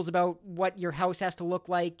these rules about what your house has to look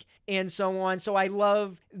like and so on. So I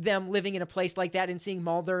love them living in a place like that and seeing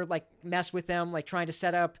Mulder like mess with them, like trying to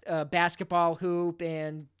set up a basketball hoop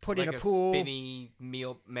and put in a pool. Like a spinny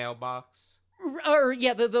mailbox. Or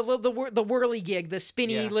yeah, the whirligig, the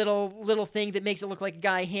spinny little thing that makes it look like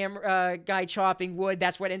a guy chopping wood.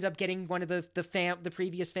 That's what ends up getting one of the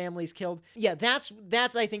previous families killed. Yeah, that's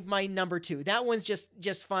I think my number 2. That one's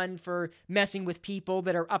just fun for messing with people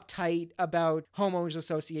that are uptight about homeowners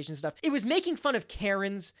association stuff. It was making fun of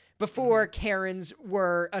Karens before Karens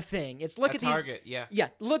were a thing. It's look at Target, these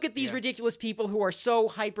look at these ridiculous people who are so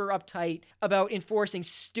hyper uptight about enforcing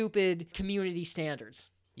stupid community standards.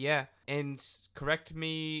 Yeah, and correct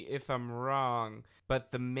me if I'm wrong,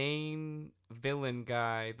 but the main villain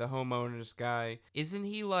guy, the homeowners guy, isn't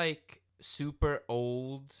he like super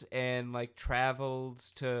old and like traveled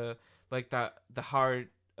to like the heart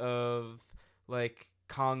of like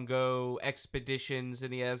Congo expeditions,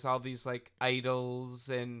 and he has all these like idols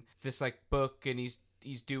and this like book, and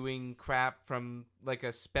he's doing crap from like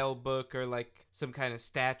a spell book or like some kind of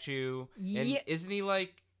statue. Yeah. And isn't he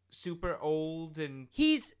like super old? And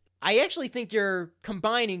I actually think you're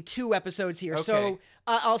combining 2 episodes here. Okay. So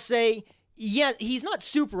I'll say, yeah, he's not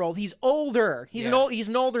super old. He's older. He's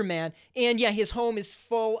an older man. And yeah, his home is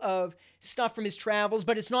full of stuff from his travels,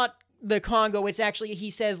 but it's not the Congo. It's actually, he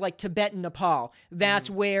says, like Tibet and Nepal. That's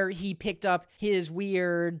where he picked up his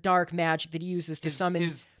weird dark magic that he uses to summon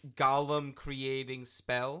his golem creating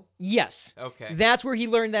spell. Yes. Okay. That's where he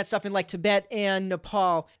learned that stuff in like Tibet and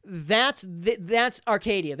Nepal. That's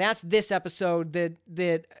Arcadia. That's this episode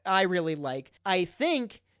that I really like. I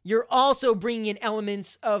think you're also bringing in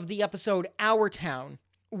elements of the episode Our Town,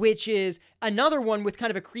 which is another one with kind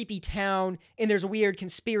of a creepy town, and there's a weird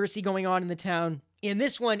conspiracy going on in the town. And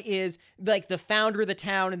this one is like the founder of the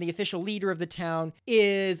town and the official leader of the town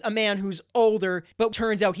is a man who's older, but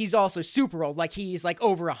turns out he's also super old. Like he's like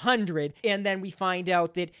over 100. And then we find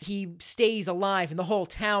out that he stays alive and the whole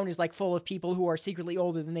town is like full of people who are secretly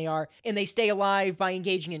older than they are. And they stay alive by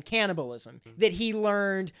engaging in cannibalism that he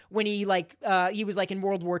learned when he was like in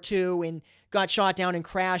World War II and got shot down and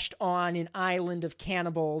crashed on an island of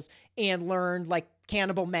cannibals and learned like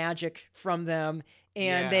cannibal magic from them.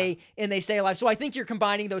 And they stay alive. So I think you're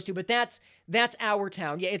combining those two, but that's our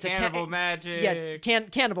town. Yeah, it's cannibal magic. Yeah,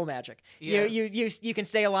 cannibal magic. Yes. You can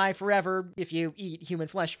stay alive forever if you eat human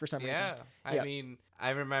flesh for some reason. I mean,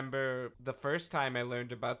 I remember the first time I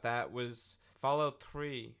learned about that was Fallout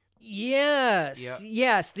 3. Yes.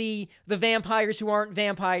 The vampires who aren't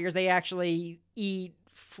vampires, they actually eat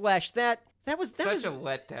flesh. That was such a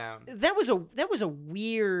letdown. That was a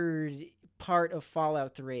weird part of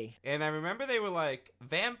Fallout 3. And I remember they were like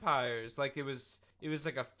vampires, like it was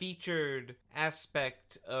like a featured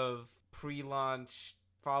aspect of pre-launch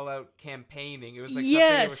Fallout campaigning. It was like something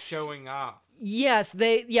they were showing off. Yes,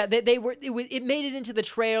 they were. It made it into the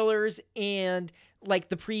trailers and like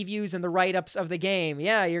the previews and the write-ups of the game.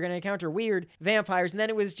 Yeah, you're gonna encounter weird vampires, and then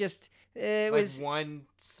it was just was one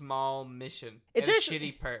small mission. It's and actually a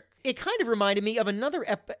shitty perk. It kind of reminded me of another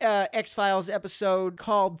X-Files episode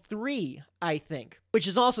called 3, I think, which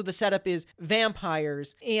is also the setup is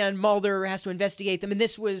vampires, and Mulder has to investigate them. And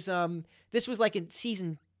this was like in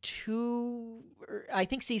season 2, I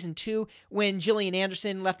think season 2, when Gillian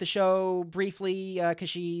Anderson left the show briefly because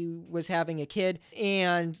she was having a kid,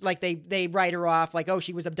 and like they write her off like, oh,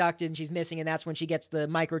 she was abducted and she's missing, and that's when she gets the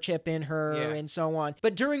microchip in her and so on.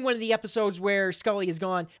 But during one of the episodes where Scully is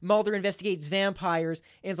gone, Mulder investigates vampires,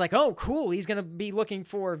 and it's like, oh, cool, he's gonna be looking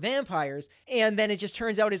for vampires, and then it just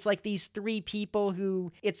turns out it's like these 3 people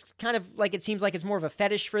who it's kind of like it seems like it's more of a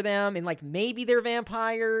fetish for them, and like maybe they're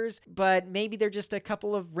vampires, but maybe they're just a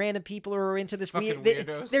couple of random people who are into this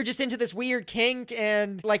weirdos. They're just into this weird kink,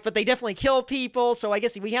 and like, but they definitely kill people, so I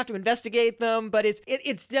guess we have to investigate them. But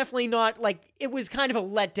it's definitely not like, it was kind of a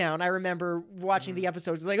letdown. I remember watching the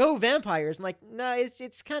episodes. It's like, oh, vampires, and like, no,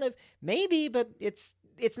 it's kind of maybe, but it's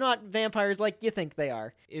not vampires like you think they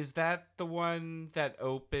are. Is that the one that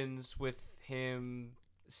opens with him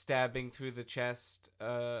stabbing through the chest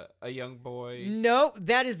a young boy? No,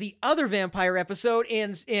 that is the other vampire episode,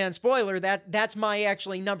 and spoiler, that's my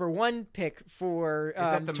actually number 1 pick for is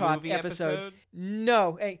that the top movie episodes. Episode?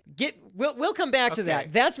 No, hey, we'll come back to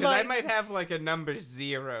that. That's my. I might have like a number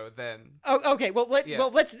 0 then. Oh, okay. Well,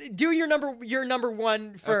 let's do your number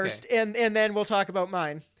 1 first, and then we'll talk about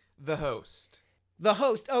mine. The Host. The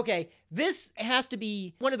Host. Okay, this has to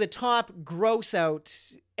be one of the top gross out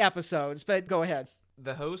episodes, but go ahead.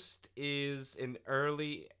 The Host is an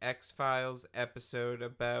early X-Files episode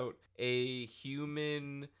about a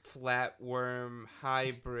human flatworm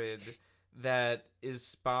hybrid that is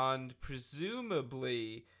spawned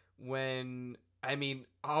presumably when, I mean,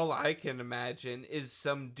 all I can imagine is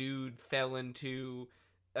some dude fell into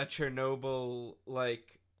a Chernobyl,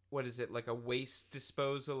 like, what is it, like a waste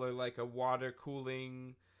disposal or like a water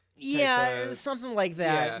cooling something like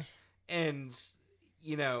that. Yeah. And,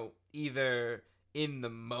 you know, either in the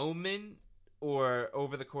moment or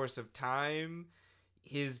over the course of time,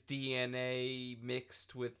 his DNA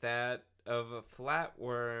mixed with that of a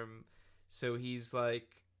flatworm, so he's like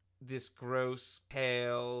this gross,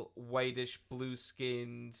 pale, whitish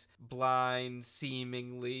blue-skinned, blind,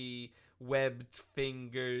 seemingly, webbed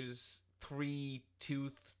fingers,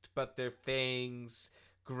 3-toothed but their fangs,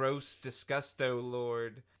 gross disgusto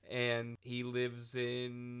lord, and he lives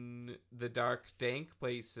in the dark, dank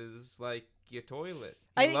places like your toilet.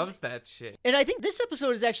 He loves that shit. And I think this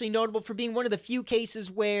episode is actually notable for being one of the few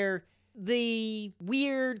cases where the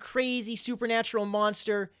weird, crazy, supernatural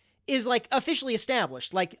monster is like officially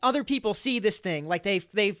established. Like other people see this thing. Like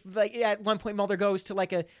they've like at one point Mulder goes to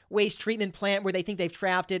like a waste treatment plant where they think they've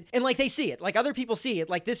trapped it, and like they see it. Like other people see it.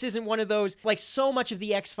 Like this isn't one of those, like so much of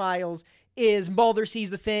the X-Files is Mulder sees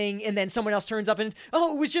the thing and then someone else turns up and,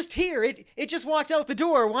 oh, it was just here. It just walked out the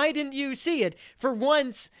door. Why didn't you see it? For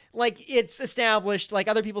once, like it's established, like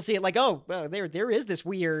other people see it like, oh, well, there is this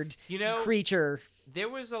weird creature. There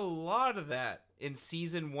was a lot of that in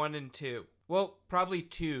season 1 and 2. Well, probably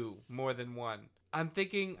 2 more than 1. I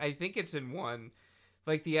think it's in 1.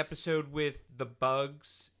 Like the episode with the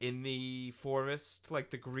bugs in the forest, like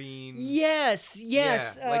the green. Yes. Yeah,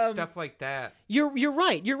 like stuff like that. You're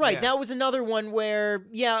right. Yeah. That was another one where,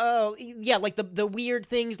 like the weird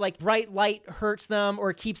things, like bright light hurts them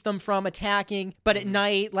or keeps them from attacking, but at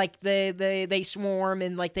night, like they swarm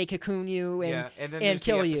and like they cocoon you and then and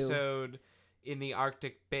kill the you. Episode in the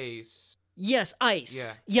Arctic base. Yes, Ice.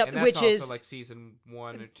 Yeah. Yep, and that's which also is like season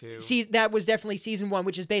 1 or 2. that was definitely season 1,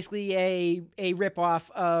 which is basically a ripoff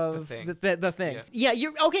of the thing. Yeah,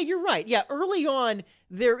 you're right. Yeah, early on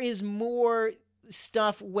there is more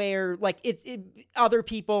stuff where like other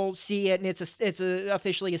people see it and it's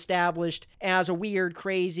officially established as a weird,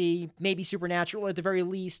 crazy, maybe supernatural, at the very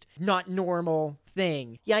least not normal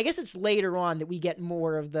thing. Yeah, I guess it's later on that we get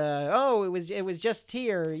more of the it was just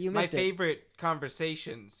here, you missed it. My favorite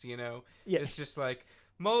conversations, Yeah. it's just like,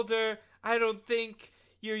 Mulder, I don't think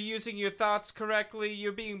you're using your thoughts correctly.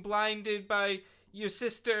 You're being blinded by your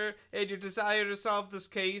sister and your desire to solve this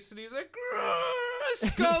case. And he's like,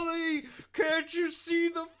 Scully, can't you see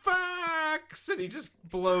the facts? And he just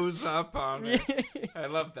blows up on it. I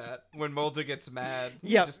love that. When Mulder gets mad,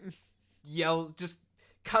 he just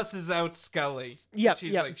cusses out Scully.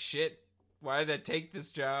 She's like, shit, why did I take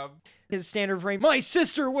this job? His standard frame, my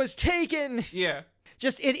sister was taken. Yeah.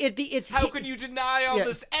 Just it's how can you deny all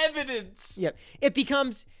this evidence? Yeah. It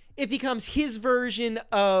becomes his version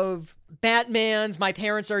of Batman's My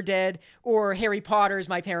Parents Are Dead or Harry Potter's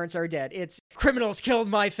My Parents Are Dead. It's criminals killed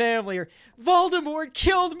my family or Voldemort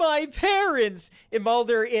killed my parents. In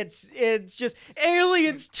Mulder, it's just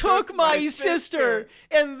aliens took my sister,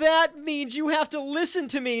 and that means you have to listen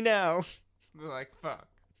to me now. We're like, fuck.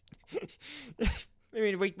 I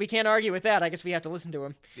mean, we can't argue with that. I guess we have to listen to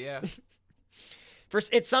him. Yeah.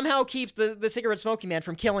 First, it somehow keeps the cigarette smoking man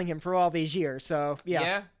from killing him for all these years. So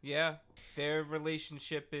yeah. Their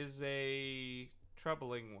relationship is a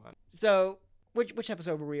troubling one. So which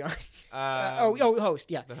episode were we on? Host.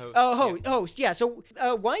 Yeah. The host. Host. Yeah. So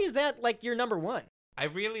why is that like your number one? I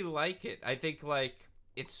really like it. I think like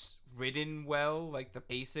it's written well, like the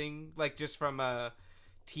pacing, like just from a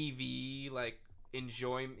TV like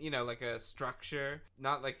enjoyment, like a structure,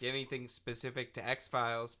 not like anything specific to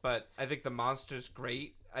X-Files, but I think the monster's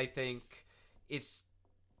great. I think it's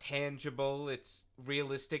tangible, it's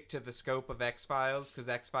realistic to the scope of X-Files, because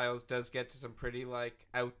X-Files does get to some pretty like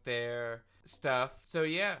out there stuff. So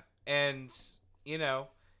yeah, and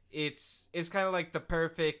it's kind of like the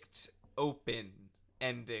perfect open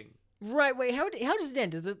ending. Right. Wait. How does it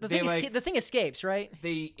end? The thing escapes, right?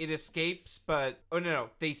 It escapes, but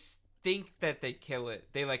they think that they kill it.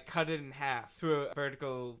 They like cut it in half through a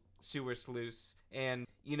vertical sewer sluice, and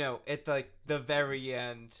at like the very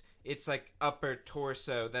end, it's like upper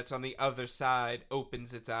torso that's on the other side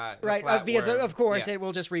opens its eyes. Right, because of course it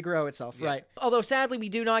will just regrow itself. Yeah. Right. Although sadly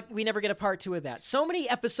we never get a part 2 of that. So many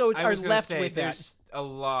episodes are left with that. There's a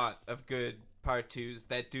lot of good part 2s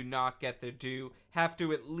that do not get their due. Have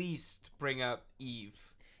to at least bring up Eve.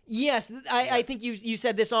 Yes, I think you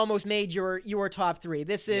said this almost made your top 3.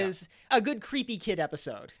 This is a good creepy kid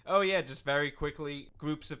episode. Oh yeah, just very quickly,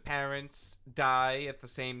 groups of parents die at the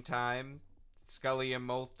same time. Scully and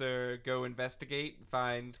Mulder go investigate and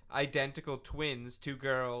find identical twins, 2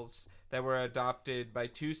 girls that were adopted by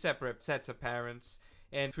 2 separate sets of parents.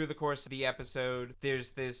 And through the course of the episode,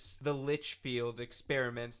 there's the Litchfield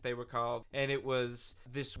experiments, they were called. And it was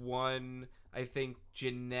this one, I think,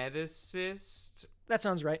 geneticist. That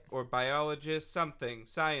sounds right. Or biologist,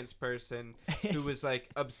 science person, who was like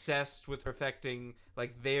obsessed with perfecting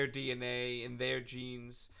like their DNA and their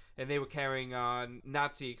genes. And they were carrying on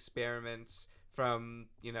Nazi experiments from,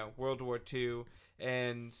 World War II,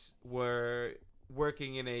 and were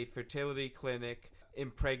working in a fertility clinic,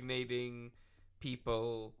 impregnating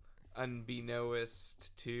people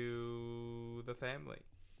unbeknownst to the family.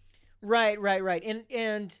 Right.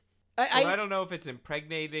 And I don't know if it's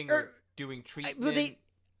impregnating or doing treatment.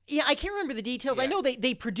 I can't remember the details. Yeah. I know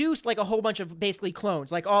they produced like a whole bunch of basically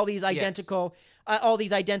clones, like all these identical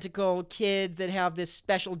kids that have this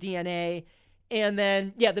special DNA. And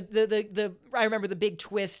then I remember the big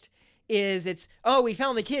twist is we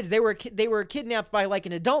found the kids. They were kidnapped by like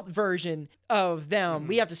an adult version of them. Mm-hmm.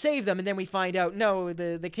 We have to save them, and then we find out no,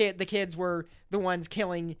 the kids were the ones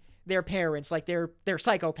killing their parents, like they're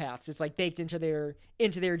psychopaths. It's like baked into their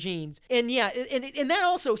genes. And and that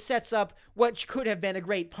also sets up what could have been a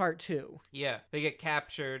great part 2. Yeah, they get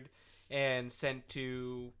captured and sent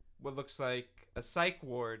to what looks like a psych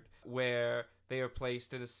ward, where they are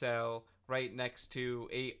placed in a cell right next to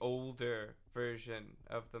a older version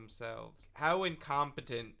of themselves. How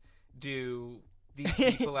incompetent do these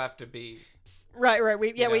people have to be? Right.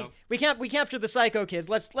 We capture the psycho kids.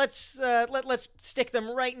 Let's stick them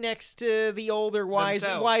right next to the older,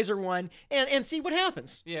 wiser one, and see what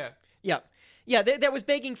happens. Yeah. That was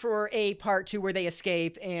begging for a part 2 where they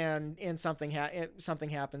escape and something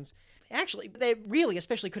happens. Actually, they really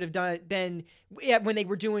especially could have been when they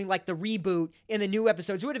were doing like the reboot in the new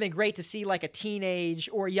episodes. It would have been great to see like a teenage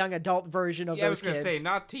or young adult version of those kids. I was going to say,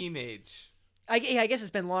 not teenage. I guess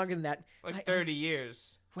it's been longer than that. Like 30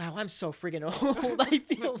 years. Wow, I'm so friggin' old. I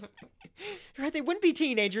feel right. They wouldn't be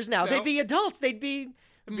teenagers now. No. They'd be adults. They'd be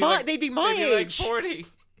They'd my be age. like 40.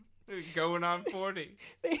 Going on 40.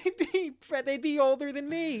 They'd be older than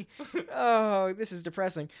me. Oh, this is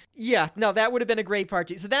depressing. Yeah, no, that would have been a great part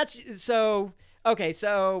too. So okay.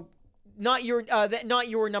 So not your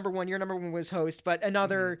number one. Your number one was Host, but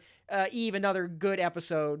another Eve, another good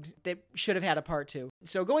episode that should have had a part two.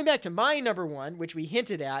 So going back to my number one, which we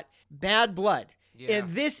hinted at, Bad Blood. Yeah.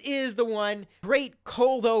 And this is the one, great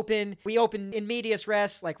cold open. We open in medias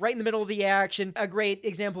res, like right in the middle of the action. A great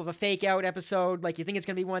example of a fake out episode. Like you think it's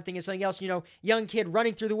going to be one thing, it's something else. Young kid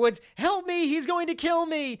running through the woods. Help me, he's going to kill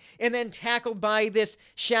me. And then tackled by this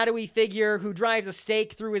shadowy figure who drives a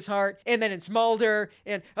stake through his heart. And then it's Mulder.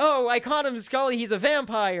 And, oh, I caught him, Scully, he's a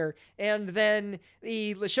vampire. And then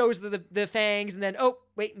he shows the fangs. And then, oh,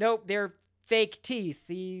 wait, nope, they're fake teeth.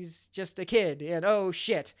 He's just a kid. And oh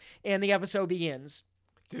shit. And the episode begins.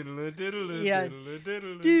 Yeah.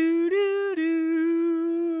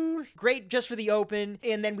 Great just for the open.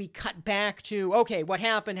 And then we cut back to, okay, what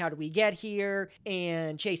happened? How did we get here?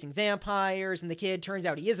 And chasing vampires. And the kid, turns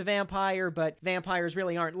out he is a vampire, but vampires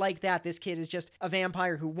really aren't like that. This kid is just a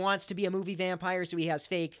vampire who wants to be a movie vampire. So he has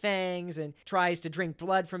fake fangs and tries to drink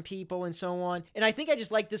blood from people and so on. And I think I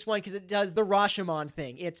just like this one because it does the Rashomon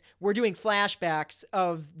thing. We're doing flashbacks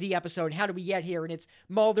of the episode. How do we get here? And it's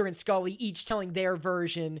Mulder and Scully each telling their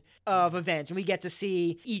version of events. And we get to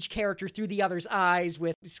see each character through the other's eyes,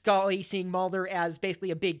 with Scully seeing Mulder as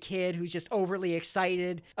basically a big kid who's just overly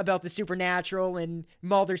excited about the supernatural, and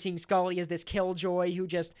Mulder seeing Scully as this killjoy who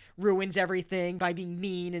just ruins everything by being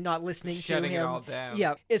mean and not listening to him. Shutting it all down.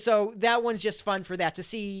 Yeah. So that one's just fun for that, to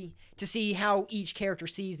see how each character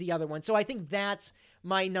sees the other one. So I think that's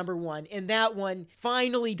my number one. And that one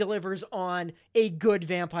finally delivers on a good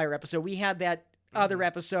vampire episode. We had that other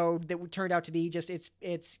episode that turned out to be just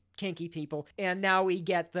it's kinky people, and now we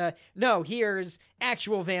get here's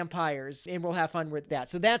actual vampires, and we'll have fun with that.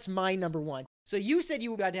 So that's my number one. So you said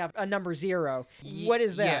you got to have a number 0. What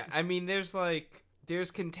is that? Yeah, I mean,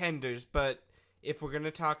 there's contenders, but if we're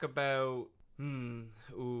gonna talk about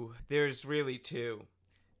there's really 2.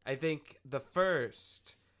 I think the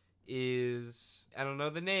first is, I don't know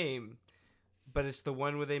the name, but it's the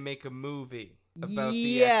one where they make a movie about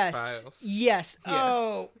the X-Files. Yes.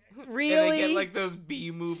 Oh, really? And they get like those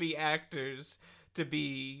B-movie actors to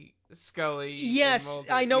be Scully. Yes, and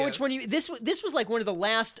Mulder. I know which one you. This was like one of the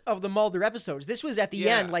last of the Mulder episodes. This was at the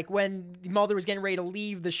end, like when Mulder was getting ready to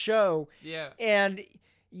leave the show. Yeah. And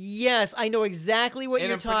yes, I know exactly what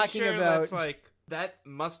you're talking about. That's like, that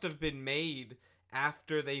must have been made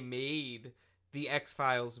after they made the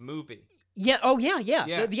X-Files movie. Yeah. Oh,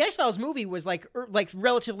 yeah. The X-Files movie was like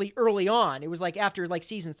relatively early on. It was like after like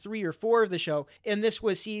season 3 or 4 of the show, and this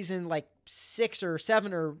was season like 6 or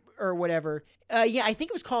 7 or whatever. Yeah, I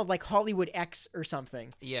think it was called like Hollywood X or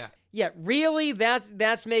something. Yeah. Yeah, really?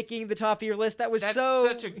 That's making the top of your list? That's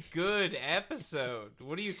such a good episode.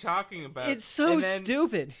 What are you talking about? It's so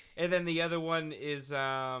stupid. And then the other one is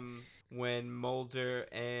when Mulder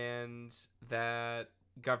and that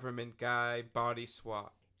government guy body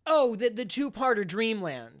swap. Oh, the 2-parter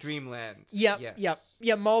Dreamland. Yep.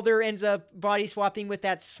 Yeah, Mulder ends up body swapping with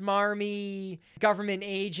that smarmy government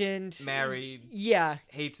agent. Married. Yeah.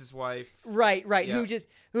 Hates his wife. Right. Yep. Hates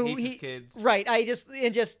his kids. Right.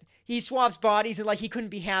 He swaps bodies, and like he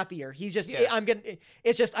couldn't be happier. He's just I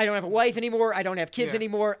don't have a wife anymore. I don't have kids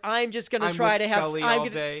anymore. I'm just going to try to have I'm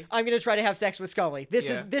going to try to have sex with Scully. This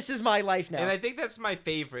is my life now. And I think that's my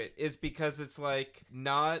favorite, is because it's like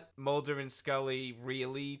not Mulder and Scully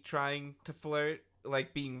really trying to flirt,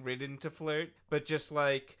 like being ridden to flirt, but just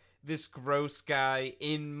like this gross guy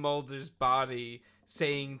in Mulder's body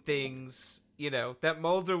saying things, that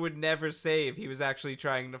Mulder would never say if he was actually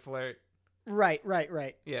trying to flirt. Right.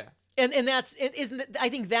 Yeah. And I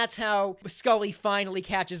think that's how Scully finally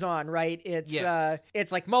catches on, right?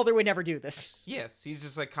 It's like Mulder would never do this. Yes, he's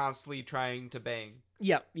just like constantly trying to bang.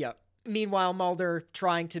 Yep. Meanwhile, Mulder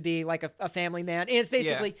trying to be like a family man. And it's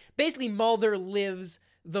basically Mulder lives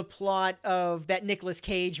the plot of that Nicolas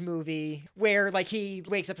Cage movie where like he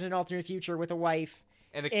wakes up in an alternate future with a wife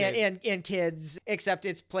and a kid. And kids, except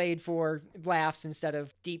it's played for laughs instead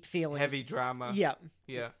of deep feelings. Heavy drama. Yeah.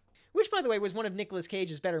 Which, by the way, was one of Nicolas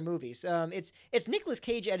Cage's better movies. It's Nicolas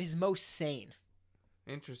Cage at his most sane.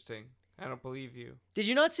 Interesting. I don't believe you. Did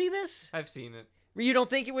you not see this? I've seen it. You don't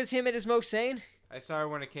think it was him at his most sane? I saw it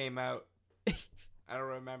when it came out. I don't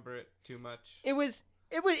remember it too much. It was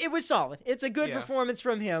solid. It's a good performance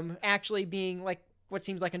from him, actually being like what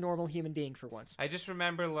seems like a normal human being for once. I just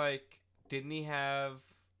remember, like, didn't he have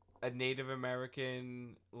a Native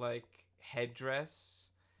American like headdress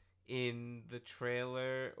in the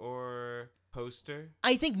trailer or poster?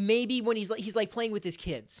 I think maybe when he's like playing with his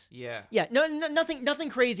kids. Yeah. Yeah, no, nothing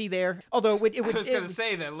crazy there. Although it would I was gonna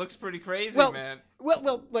say that looks pretty crazy, well, man.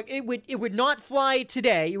 Well, look, it would not fly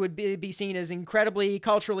today. It would be seen as incredibly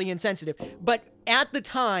culturally insensitive. But at the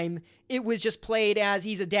time, it was just played as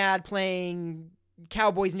he's a dad playing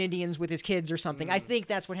cowboys and Indians with his kids or something. I think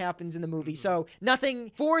that's what happens in the movie. So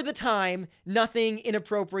nothing for the time, nothing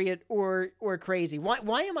inappropriate or crazy.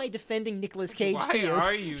 Why am I defending Nicolas Cage to you? Why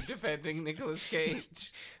are you defending Nicolas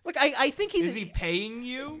Cage? Look, I think he's... Is he paying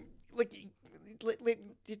you? Look,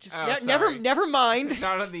 just sorry. never mind.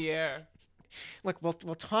 Not on the air. Look, we'll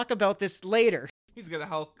talk about this later. He's gonna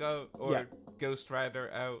Hulk out or Ghost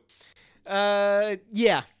Rider out.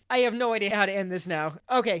 Yeah. I have no idea how to end this now.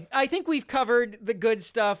 Okay, I think we've covered the good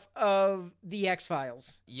stuff of the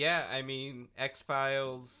X-Files. Yeah, I mean,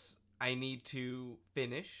 X-Files, I need to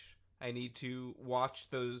finish. I need to watch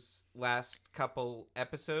those last couple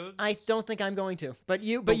episodes. I don't think I'm going to, but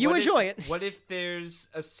you enjoy it. What if there's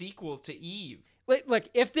a sequel to Eve? Look,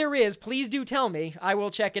 if there is, please do tell me. I will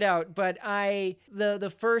check it out. But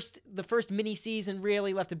the first mini season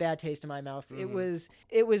really left a bad taste in my mouth. Mm-hmm.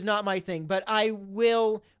 It was not my thing. But I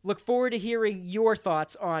will look forward to hearing your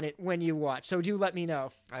thoughts on it when you watch. So do let me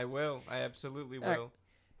know. I will. I absolutely will.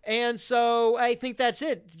 And so I think that's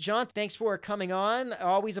it. John, thanks for coming on.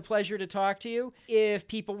 Always a pleasure to talk to you. If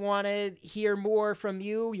people want to hear more from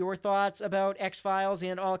you, your thoughts about X-Files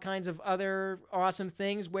and all kinds of other awesome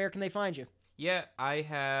things, where can they find you? Yeah, I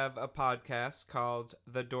have a podcast called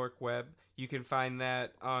The Dork Web. You can find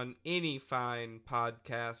that on any fine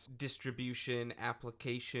podcast distribution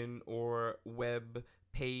application or web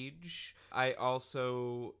page. I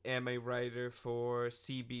also am a writer for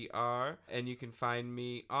CBR, and you can find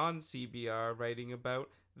me on CBR writing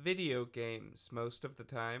about video games most of the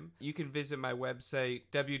time. You can visit my website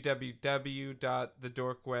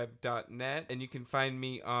www.thedorkweb.net, and you can find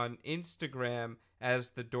me on Instagram as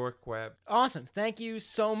The Dork Web. Awesome. Thank you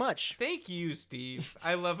so much. Thank you, Steve.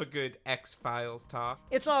 I love a good X-Files talk.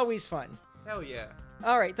 It's always fun. Hell yeah.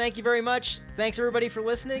 All right. Thank you very much. Thanks, everybody, for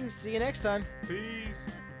listening. See you next time. Peace.